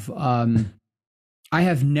have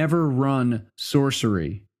never run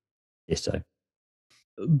sorcery. Yes, so.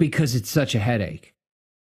 Because it's such a headache.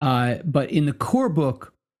 But in the core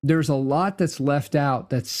book, there's a lot that's left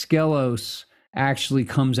out that Skelos actually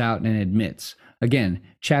comes out and admits. Again,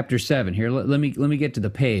 chapter 7 here. Let me get to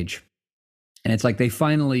the page. And it's like they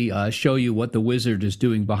finally show you what the wizard is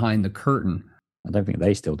doing behind the curtain. I don't think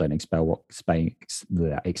they still don't explain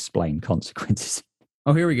consequences.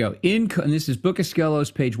 Oh, here we go. And this is Book of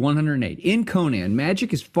Skelos, page 108. In Conan,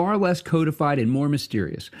 magic is far less codified and more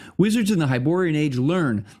mysterious. Wizards in the Hyborian Age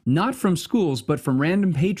learn not from schools, but from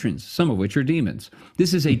random patrons, some of which are demons.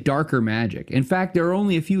 This is a darker magic. In fact, there are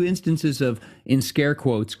only a few instances of, in scare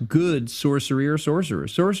quotes, good sorcery or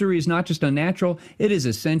sorcerers. Sorcery is not just unnatural, it is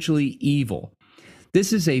essentially evil.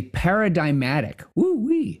 This is a paradigmatic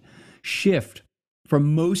shift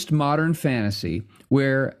from most modern fantasy,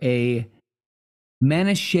 where a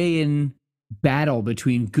Manichaean battle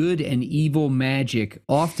between good and evil magic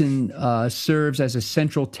often serves as a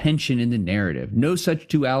central tension in the narrative. No such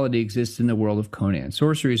duality exists in the world of Conan.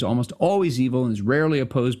 Sorcery is almost always evil and is rarely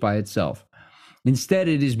opposed by itself. Instead,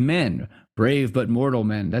 it is men, brave but mortal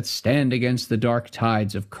men, that stand against the dark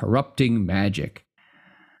tides of corrupting magic.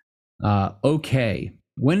 Okay.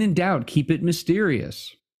 When in doubt, keep it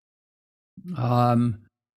mysterious.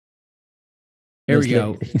 There we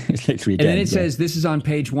go. And then it says, this is on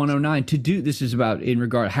page 109. This is about in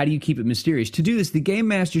regard, how do you keep it mysterious? To do this, the game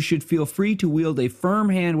master should feel free to wield a firm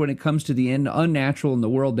hand when it comes to the unnatural in the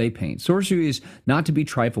world they paint. Sorcery is not to be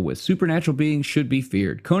trifled with. Supernatural beings should be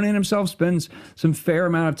feared. Conan himself spends some fair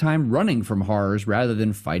amount of time running from horrors rather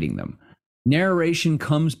than fighting them. Narration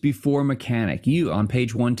comes before mechanic. You, on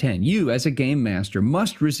page 110, you as a game master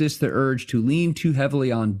must resist the urge to lean too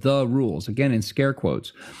heavily on the rules, again in scare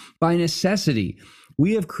quotes. By necessity,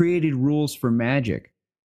 we have created rules for magic.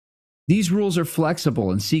 These rules are flexible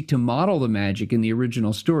and seek to model the magic in the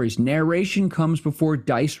original stories. Narration comes before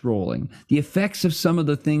dice rolling. The effects of some of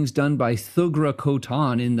the things done by Thugra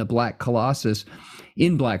Khotan in Black Colossus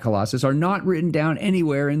are not written down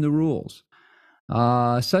anywhere in the rules.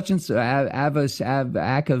 Such and so, Akavasha,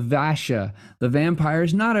 the vampire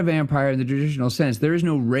is not a vampire in the traditional sense. There is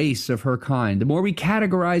no race of her kind. The more we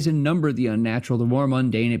categorize and number the unnatural, the more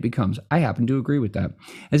mundane it becomes. I happen to agree with that.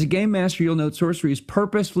 As a game master, you'll note sorcery is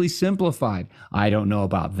purposefully simplified. I don't know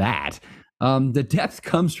about that. The depth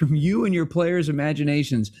comes from you and your players'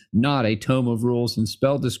 imaginations, not a tome of rules and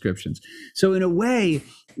spell descriptions. So in a way,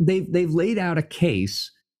 they've laid out a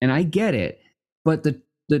case, and I get it, but the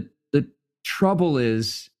trouble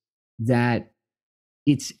is that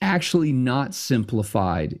it's actually not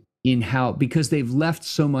simplified in how, because they've left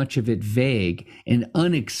so much of it vague and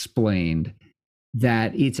unexplained,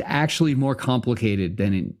 that it's actually more complicated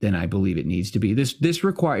than I believe it needs to be. This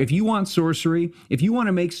requires, if you want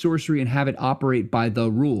to make sorcery and have it operate by the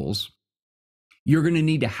rules, you're going to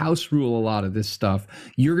need to house rule a lot of this stuff.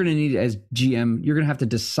 You're going to need, as GM, you're going to have to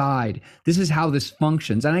decide this is how this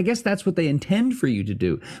functions. And I guess that's what they intend for you to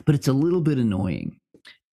do, but it's a little bit annoying.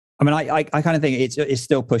 I mean, I kind of think it's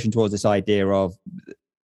still pushing towards this idea of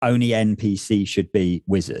only NPCs should be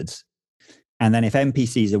wizards. And then if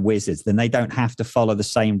NPCs are wizards, then they don't have to follow the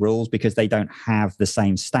same rules because they don't have the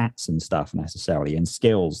same stats and stuff necessarily and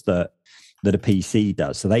skills that a PC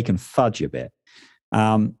does. So they can fudge a bit.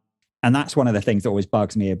 And that's one of the things that always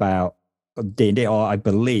bugs me about D&D, or I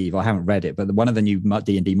believe, I haven't read it, but one of the new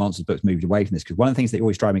D&D Monsters books moved away from this, because one of the things that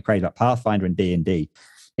always drive me crazy about Pathfinder and D&D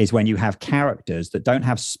is when you have characters that don't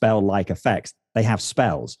have spell-like effects, they have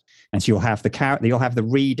spells. And so you'll have the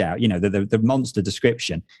readout, the monster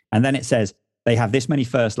description, and then it says they have this many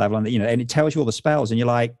first level, and and it tells you all the spells, and you're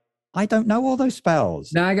like, I don't know all those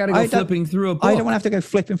spells. Now I got to go flipping through a book. I don't want to have to go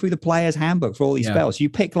flipping through the player's handbook for all these spells. You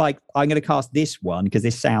pick I'm going to cast this one because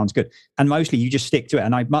this sounds good. And mostly you just stick to it.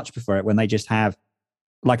 And I much prefer it when they just have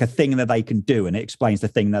like a thing that they can do and it explains the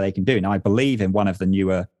thing that they can do. Now I believe in one of the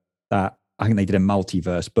newer, I think they did a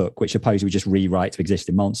multiverse book, which supposedly just rewrites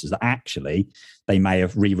existing monsters, that actually they may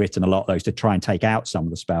have rewritten a lot of those to try and take out some of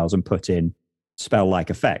the spells and put in spell-like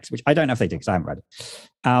effects, which I don't know if they did because I haven't read it.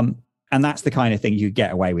 And that's the kind of thing you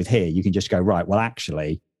get away with here. You can just go, right, well,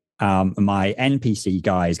 actually, my NPC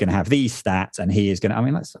guy is going to have these stats and he is going to, I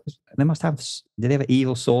mean, they must have, do they have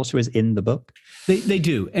evil sorcerers in the book? They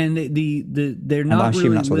do. And they're not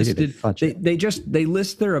really listed. They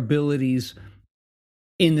list their abilities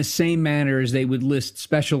in the same manner as they would list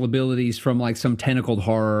special abilities from like some tentacled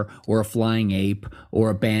horror or a flying ape or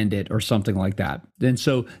a bandit or something like that. And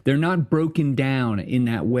so they're not broken down in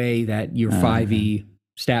that way that your 5e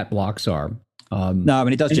stat blocks are. No, I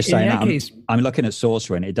mean, it does just say that. I'm looking at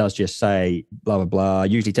sorcerer and it does just say blah, blah, blah.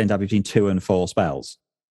 Usually tend to have between 2 and 4 spells.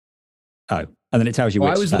 Oh, and then it tells you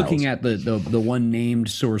which I was spells. looking at the one named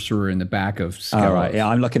sorcerer in the back of Skelos. Oh, right. Yeah,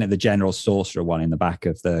 I'm looking at the general sorcerer one in the back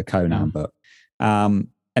of the Conan book. And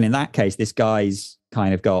in that case, this guy's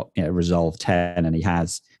kind of got, resolve 10 and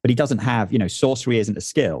but he doesn't have, sorcery isn't a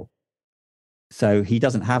skill. So he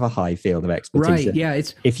doesn't have a high field of expertise. Right, yeah.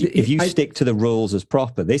 If you stick to the rules as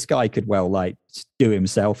proper, this guy could do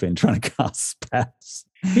himself in trying to cast spells.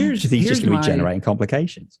 He's just going to be generating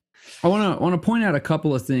complications. I want to point out a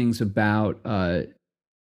couple of things about the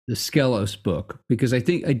Skelos book, because I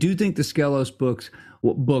do think the Skelos book,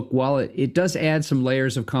 while it does add some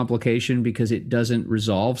layers of complication because it doesn't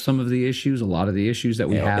resolve some of the issues, a lot of the issues that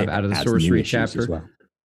we have out of the sorcery chapter,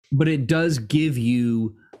 but it does give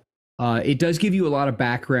you a lot of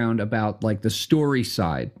background about like the story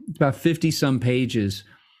side. It's about 50 some pages,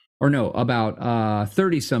 or no, about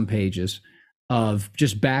 30 some pages of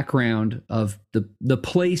just background of the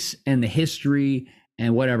place and the history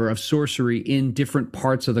and whatever of sorcery in different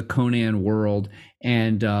parts of the Conan world,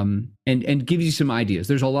 and gives you some ideas.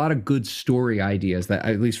 There's a lot of good story ideas that,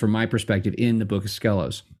 at least from my perspective, in the Book of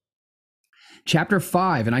Skelos. Chapter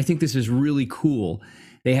 5, and I think this is really cool.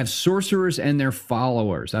 They have sorcerers and their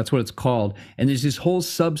followers. That's what it's called. And there's this whole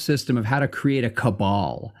subsystem of how to create a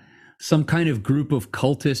cabal, some kind of group of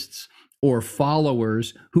cultists or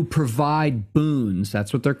followers who provide boons.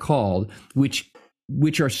 That's what they're called, which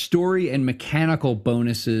are story and mechanical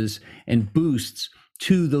bonuses and boosts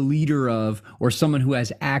to the leader of, or someone who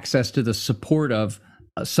has access to the support of,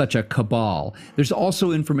 such a cabal. There's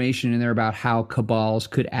also information in there about how cabals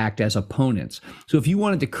could act as opponents. So if you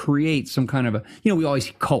wanted to create some kind of a, we always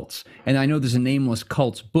see cults, and I know there's a Nameless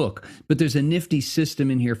Cults book, but there's a nifty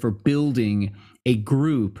system in here for building a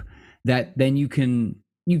group that then you can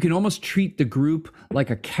almost treat the group like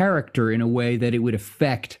a character in a way that it would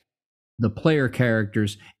affect the player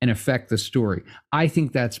characters and affect the story. I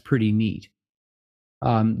think that's pretty neat.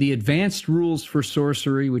 The advanced rules for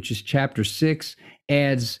sorcery, which is chapter 6,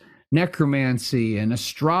 adds necromancy and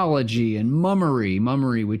astrology and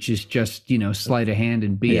mummery, which is just, sleight of hand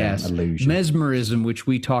and BS. Illusion. Mesmerism, which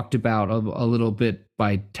we talked about a little bit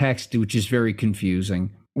by text, which is very confusing.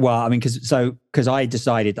 Well, I mean, because I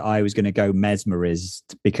decided that I was going to go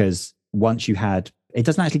mesmerized, because once you had, it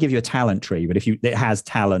doesn't actually give you a talent tree, but it has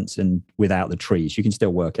talents, and without the trees, you can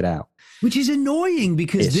still work it out. Which is annoying,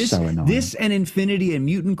 because this and Infinity and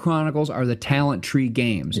Mutant Chronicles are the talent tree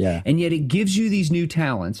games. Yeah. And yet it gives you these new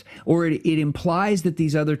talents, or it implies that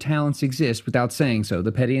these other talents exist without saying so,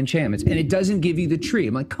 the petty enchantments, and it doesn't give you the tree.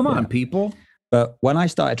 I'm like, come on, people. But when I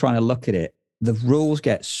started trying to look at it, the rules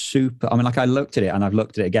get super, I mean, like I looked at it and I've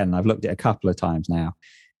looked at it again, and I've looked at it a couple of times now,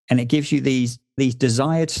 and it gives you these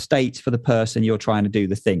desired states for the person you're trying to do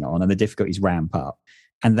the thing on, and the difficulties ramp up.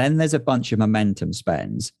 And then there's a bunch of momentum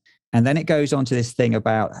spends. And then it goes on to this thing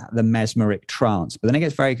about the mesmeric trance. But then it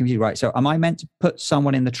gets very confused, right? So am I meant to put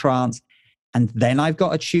someone in the trance, and then I've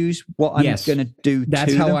got to choose what I'm going to do?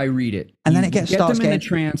 That's how I read it. And then it starts them in a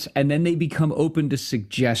trance, and then they become open to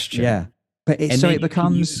suggestion. Yeah. But it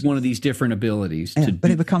becomes one of these different abilities. But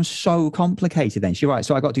it becomes so complicated then. You're right.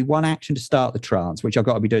 So I got to do one action to start the trance, which I've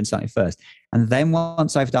got to be doing something first. And then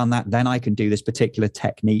once I've done that, then I can do this particular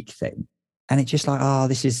technique thing. And it's just like,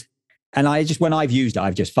 this is... And when I've used it,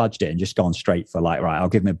 I've just fudged it and just gone straight for like, right, I'll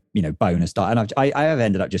give him a, bonus die. And I have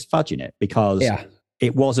ended up just fudging it because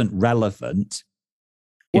it wasn't relevant,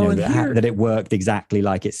 that it worked exactly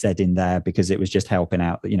like it said in there, because it was just helping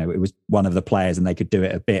out, it was one of the players and they could do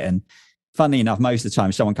it a bit. And funnily enough, most of the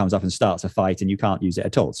time someone comes up and starts a fight and you can't use it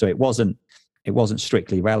at all. So it wasn't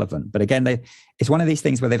strictly relevant. But again, it's one of these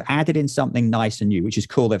things where they've added in something nice and new, which is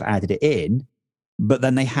cool. They've added it in, but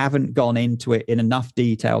then they haven't gone into it in enough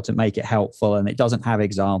detail to make it helpful, and it doesn't have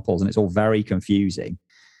examples, and it's all very confusing.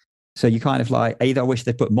 So you kind of like, either wish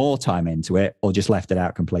they put more time into it or just left it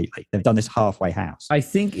out completely. They've done this halfway house. I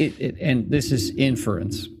think and this is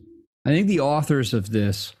inference, I think the authors of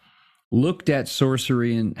this looked at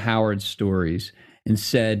sorcery in Howard's stories and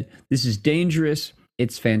said, this is dangerous,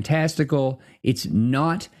 it's fantastical, it's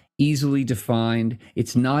not easily defined,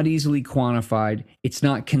 it's not easily quantified, it's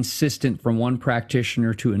not consistent from one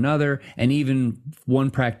practitioner to another, and even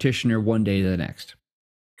one practitioner one day to the next.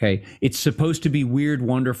 Okay, it's supposed to be weird,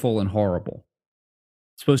 wonderful, and horrible.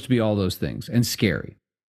 It's supposed to be all those things, and scary.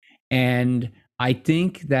 And I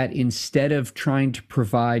think that instead of trying to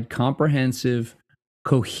provide comprehensive,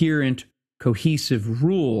 coherent, cohesive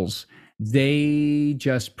rules, they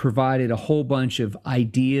just provided a whole bunch of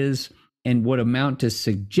ideas and what amount to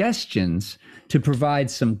suggestions to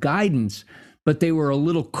provide some guidance, but they were a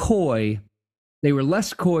little coy. They were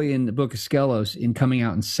less coy in the Book of Skelos in coming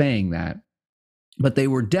out and saying that, but they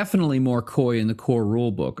were definitely more coy in the core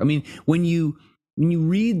rule book. I mean, when you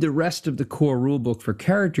read the rest of the core rule book for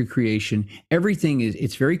character creation,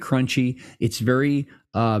 it's very crunchy, it's very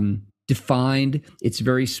defined, it's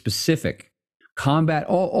very specific. Combat,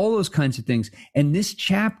 all those kinds of things. And this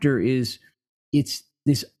chapter it's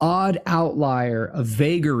this odd outlier of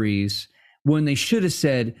vagaries, when they should have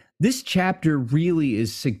said, this chapter really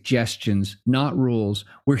is suggestions, not rules.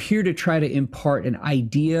 We're here to try to impart an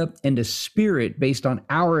idea and a spirit based on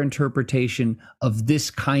our interpretation of this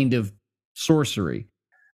kind of sorcery.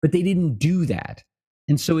 But they didn't do that.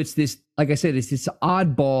 And so it's this, like I said, it's this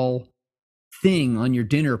oddball thing on your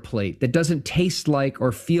dinner plate that doesn't taste like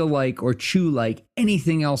or feel like or chew like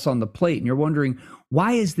anything else on the plate. And you're wondering,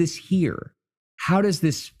 why is this here? How does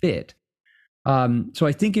this fit? So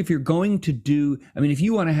I think if you're going to do, if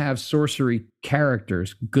you want to have sorcery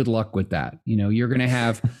characters, good luck with that. Good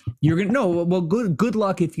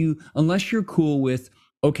luck unless you're cool with,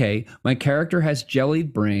 okay, my character has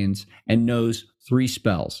jellied brains and knows 3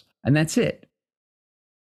 spells, and that's it.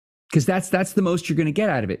 Because that's the most you're going to get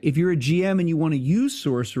out of it. If you're a GM and you want to use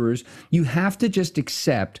sorcerers, you have to just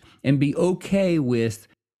accept and be okay with,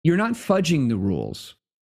 you're not fudging the rules.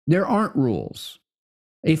 There aren't rules.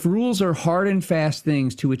 If rules are hard and fast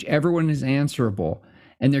things to which everyone is answerable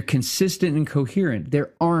and they're consistent and coherent,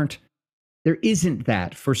 there isn't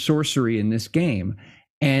that for sorcery in this game.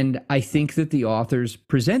 And I think that the authors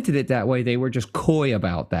presented it that way. They were just coy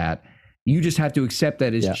about that. You just have to accept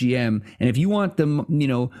that as GM. And if you want the, you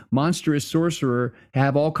know, monstrous sorcerer to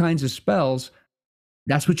have all kinds of spells,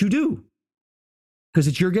 that's what you do, because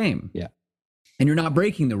it's your game. Yeah. And you're not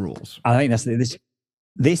breaking the rules. I think that's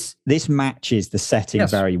this matches the setting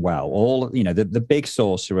very well. All, you know, the big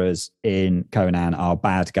sorcerers in Conan are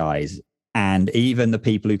bad guys. And even the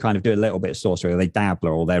people who kind of do a little bit of sorcery, or they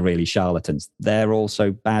dabbler, or they're really charlatans, they're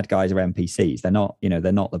also bad guys or NPCs. They're not, you know,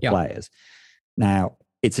 they're not the players. Now,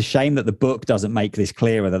 it's a shame that the book doesn't make this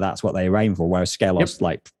clearer that that's what they aim for, whereas Skelos,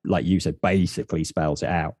 like you said, basically spells it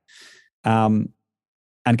out.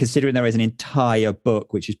 And considering there is an entire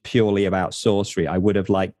book which is purely about sorcery, I would have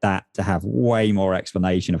liked that to have way more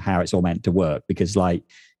explanation of how it's all meant to work, because like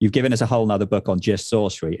you've given us a whole nother book on just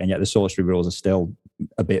sorcery, and yet the sorcery rules are still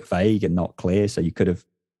a bit vague and not clear. So you could have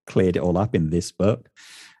cleared it all up in this book.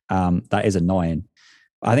 That is annoying.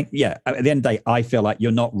 I think, at the end of the day, I feel like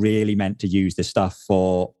you're not really meant to use this stuff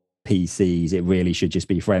for PCs. It really should just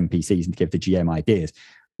be for NPCs and to give the GM ideas.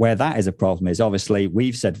 Where that is a problem is, obviously,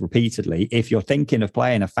 we've said repeatedly, if you're thinking of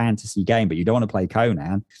playing a fantasy game, but you don't want to play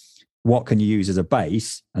Conan, what can you use as a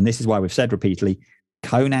base? And this is why we've said repeatedly,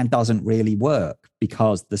 Conan doesn't really work,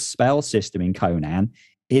 because the spell system in Conan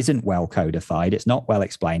isn't well codified. It's not well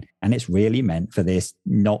explained. And it's really meant for this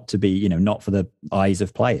not to be, you know, not for the eyes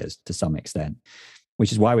of players to some extent,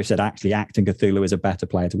 which is why we've said actually Acton Cthulhu is a better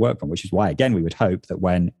player to work from, which is why, again, we would hope that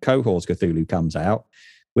when Cohorts Cthulhu comes out,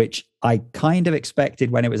 which I kind of expected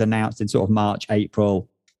when it was announced in sort of March, April,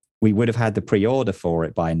 we would have had the pre-order for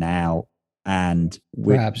it by now, and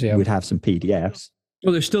we'd have some PDFs.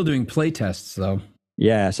 Well, they're still doing play tests, though.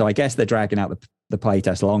 Yeah, so I guess they're dragging out the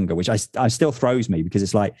playtest longer, which I still throws me, because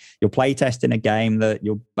it's like you're playtesting a game that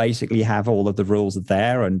you'll basically have all of the rules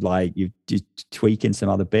there, and like you're tweaking some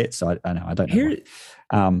other bits. So I don't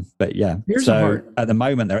know. But yeah, so at the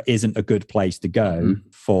moment there isn't a good place to go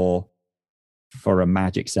for a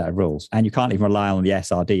Magic set of rules, and you can't even rely on the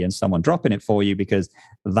SRD and someone dropping it for you, because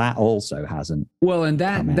that also hasn't. Well, and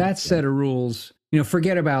that set of rules, you know,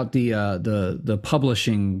 forget about the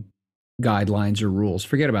publishing guidelines or rules.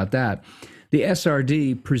 Forget about that. The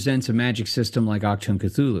SRD presents a magic system like Achtung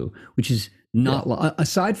Cthulhu, which is not,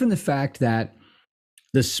 aside from the fact that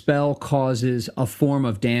the spell causes a form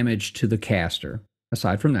of damage to the caster,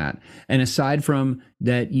 aside from that, and aside from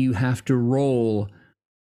that you have to roll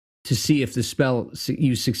to see if the spell,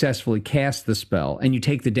 you successfully cast the spell, and you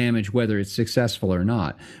take the damage whether it's successful or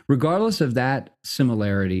not. Regardless of that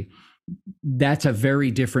similarity, that's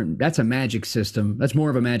a magic system. That's more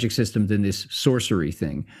of a magic system than this sorcery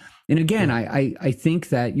thing. And again, I think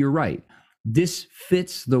that you're right. This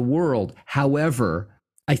fits the world. However,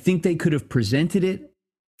 I think they could have presented it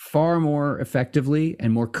far more effectively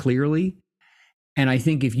and more clearly. And I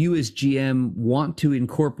think if you as GM want to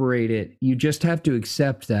incorporate it, you just have to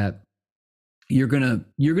accept that you're gonna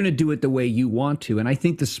do it the way you want to. And I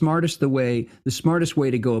think the smartest way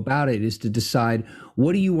to go about it is to decide,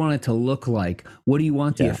 what do you want it to look like? What do you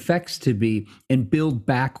want the effects to be? And build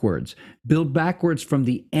backwards. Build backwards from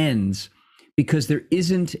the ends, because there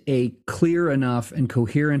isn't a clear enough and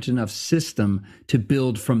coherent enough system to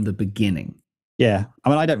build from the beginning. Yeah, I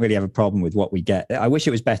mean, I don't really have a problem with what we get. I wish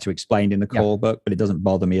it was better explained in the core book, but it doesn't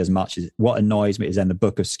bother me as much. As what annoys me is then the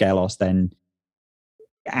Book of Skelos then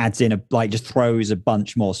adds in just throws a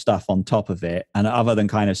bunch more stuff on top of it, and other than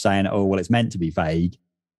kind of saying, oh well, it's meant to be vague,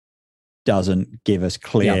 doesn't give us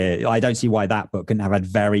clear. I don't see why that book couldn't have had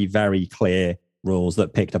very, very clear rules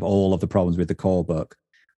that picked up all of the problems with the core book,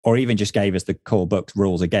 or even just gave us the core book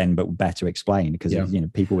rules again but better explained, because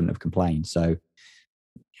people wouldn't have complained. So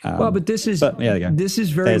but this is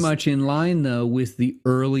very much in line, though, with the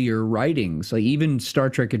earlier writings. Like even Star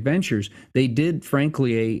Trek Adventures, they did,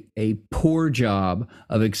 frankly, a poor job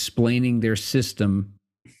of explaining their system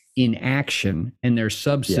in action and their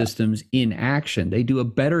subsystems in action. They do a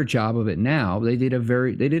better job of it now. They did a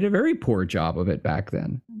very poor job of it back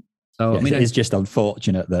then. So I mean, it's just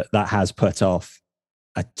unfortunate that has put off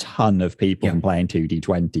a ton of people from playing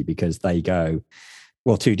 2D20, because they go,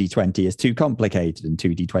 well, 2D20 is too complicated and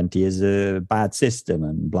 2D20 is a bad system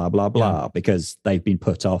and blah, blah, blah, because they've been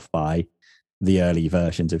put off by the early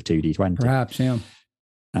versions of 2D20. Perhaps,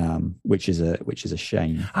 which is a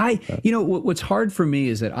shame. What's hard for me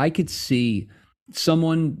is that I could see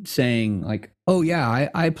someone saying like, oh yeah,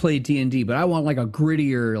 I play D&D, but I want like a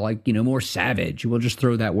grittier, more savage. We'll just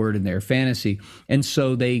throw that word in there, fantasy. And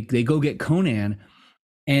so they go get Conan,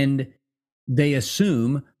 and they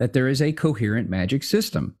assume that there is a coherent magic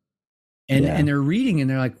system, and they're reading and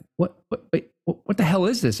they're like, what the hell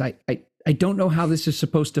is this? don't know how this is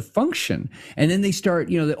supposed to function. And then they start,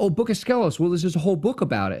 Book of Skelos. Well, there's a whole book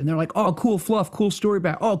about it. And they're like, oh, cool fluff, cool story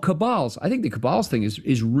about, Cabals. I think the Cabals thing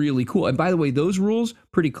is really cool. And by the way, those rules,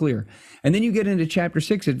 pretty clear. And then you get into chapter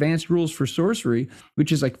 6, Advanced Rules for Sorcery,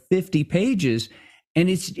 which is like 50 pages. And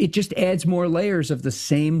it just adds more layers of the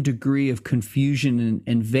same degree of confusion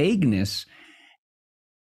and vagueness,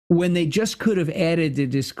 when they just could have added the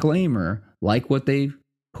disclaimer, like what they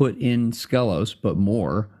put in Skelos, but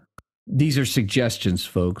more. These are suggestions,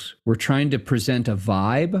 folks. We're trying to present a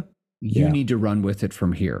vibe. You need to run with it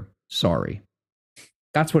from here. Sorry.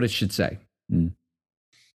 That's what it should say.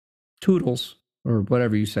 Toodles, or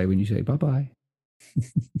whatever you say when you say bye-bye.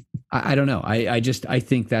 I don't know. I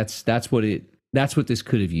think that's what this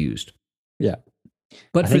could have used. Yeah.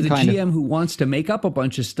 But for the GM who wants to make up a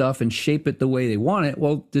bunch of stuff and shape it the way they want it,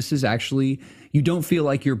 well, this is actually, you don't feel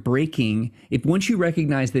like you're breaking. Once you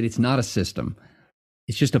recognize that it's not a system,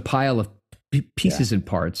 it's just a pile of pieces and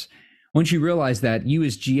parts. Once you realize that, you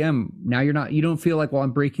as GM, now you don't feel like, well,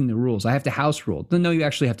 I'm breaking the rules. I have to house rule. No, you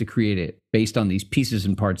actually have to create it based on these pieces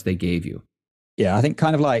and parts they gave you. Yeah, I think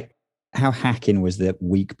kind of like how hacking was the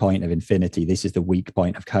weak point of Infinity. This is the weak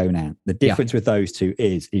point of Conan. The difference with those two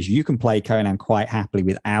is you can play Conan quite happily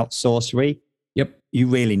without sorcery. Yep. You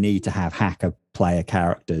really need to have hacker player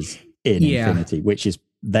characters in Infinity, which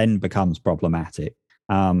then becomes problematic.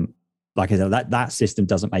 Like I said, that system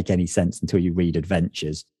doesn't make any sense until you read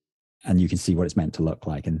Adventures and you can see what it's meant to look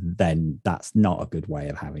like. And then that's not a good way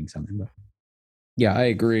of having something. Yeah, I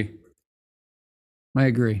agree.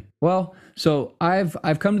 Well, so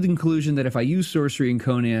I've come to the conclusion that if I use sorcery in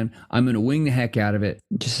Conan, I'm going to wing the heck out of it.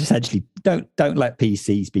 Just essentially don't let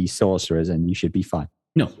PCs be sorcerers and you should be fine.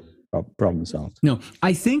 No. Problem solved. No,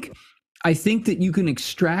 I think that you can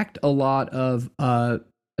extract a lot of, I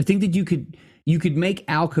think that you could make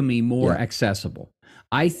alchemy more accessible.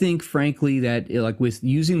 I think, frankly, that like with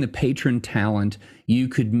using the patron talent, you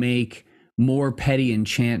could make more petty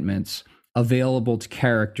enchantments available to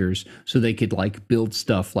characters so they could like build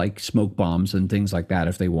stuff like smoke bombs and things like that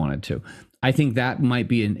if they wanted to. I think that might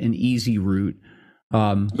be an easy route.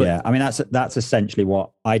 I mean, that's essentially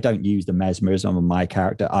what I don't use the mesmerism of my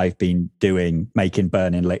character. I've been making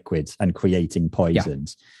burning liquids and creating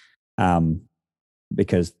poisons,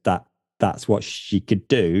 because that's what she could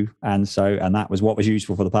do, and that was what was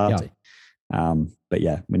useful for the party. But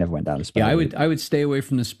we never went down the spell. Yeah, I would stay away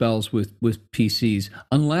from the spells with PCs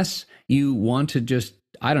unless you want to just,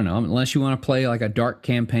 I don't know, unless you want to play like a dark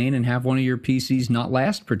campaign and have one of your PCs not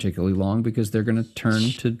last particularly long because they're going to turn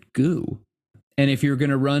to goo. And if you're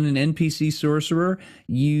going to run an NPC sorcerer,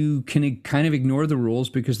 you can kind of ignore the rules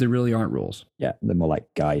because there really aren't rules. Yeah, they're more like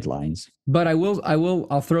guidelines. But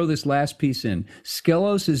I'll throw this last piece in.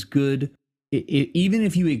 Skelos is good. Even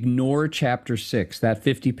if you ignore chapter 6, that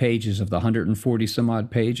 50 pages of the 140 some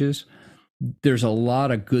odd pages, there's a lot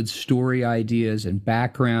of good story ideas and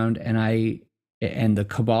background and the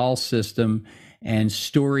Cabal system and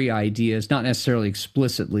story ideas, not necessarily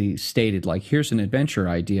explicitly stated, like here's an adventure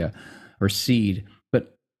idea or seed,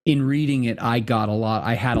 but in reading it, I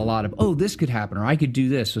had a lot of, oh, this could happen, or I could do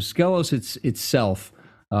this. So Skelos itself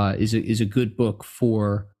is a good book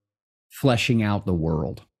for fleshing out the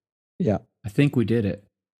world. Yeah. I think we did it.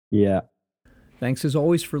 Yeah. Thanks as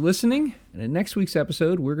always for listening. And in next week's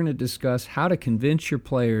episode, we're going to discuss how to convince your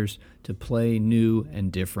players to play new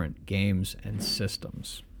and different games and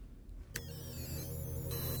systems.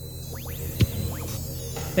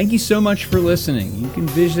 Thank you so much for listening. You can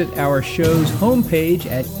visit our show's homepage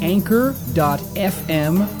at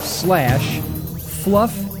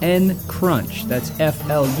anchor.fm/FluffNCrunch. That's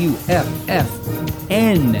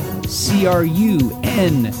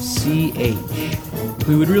FluffNCrunch.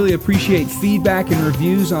 We would really appreciate feedback and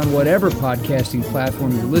reviews on whatever podcasting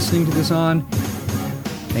platform you're listening to this on.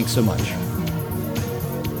 Thanks so much.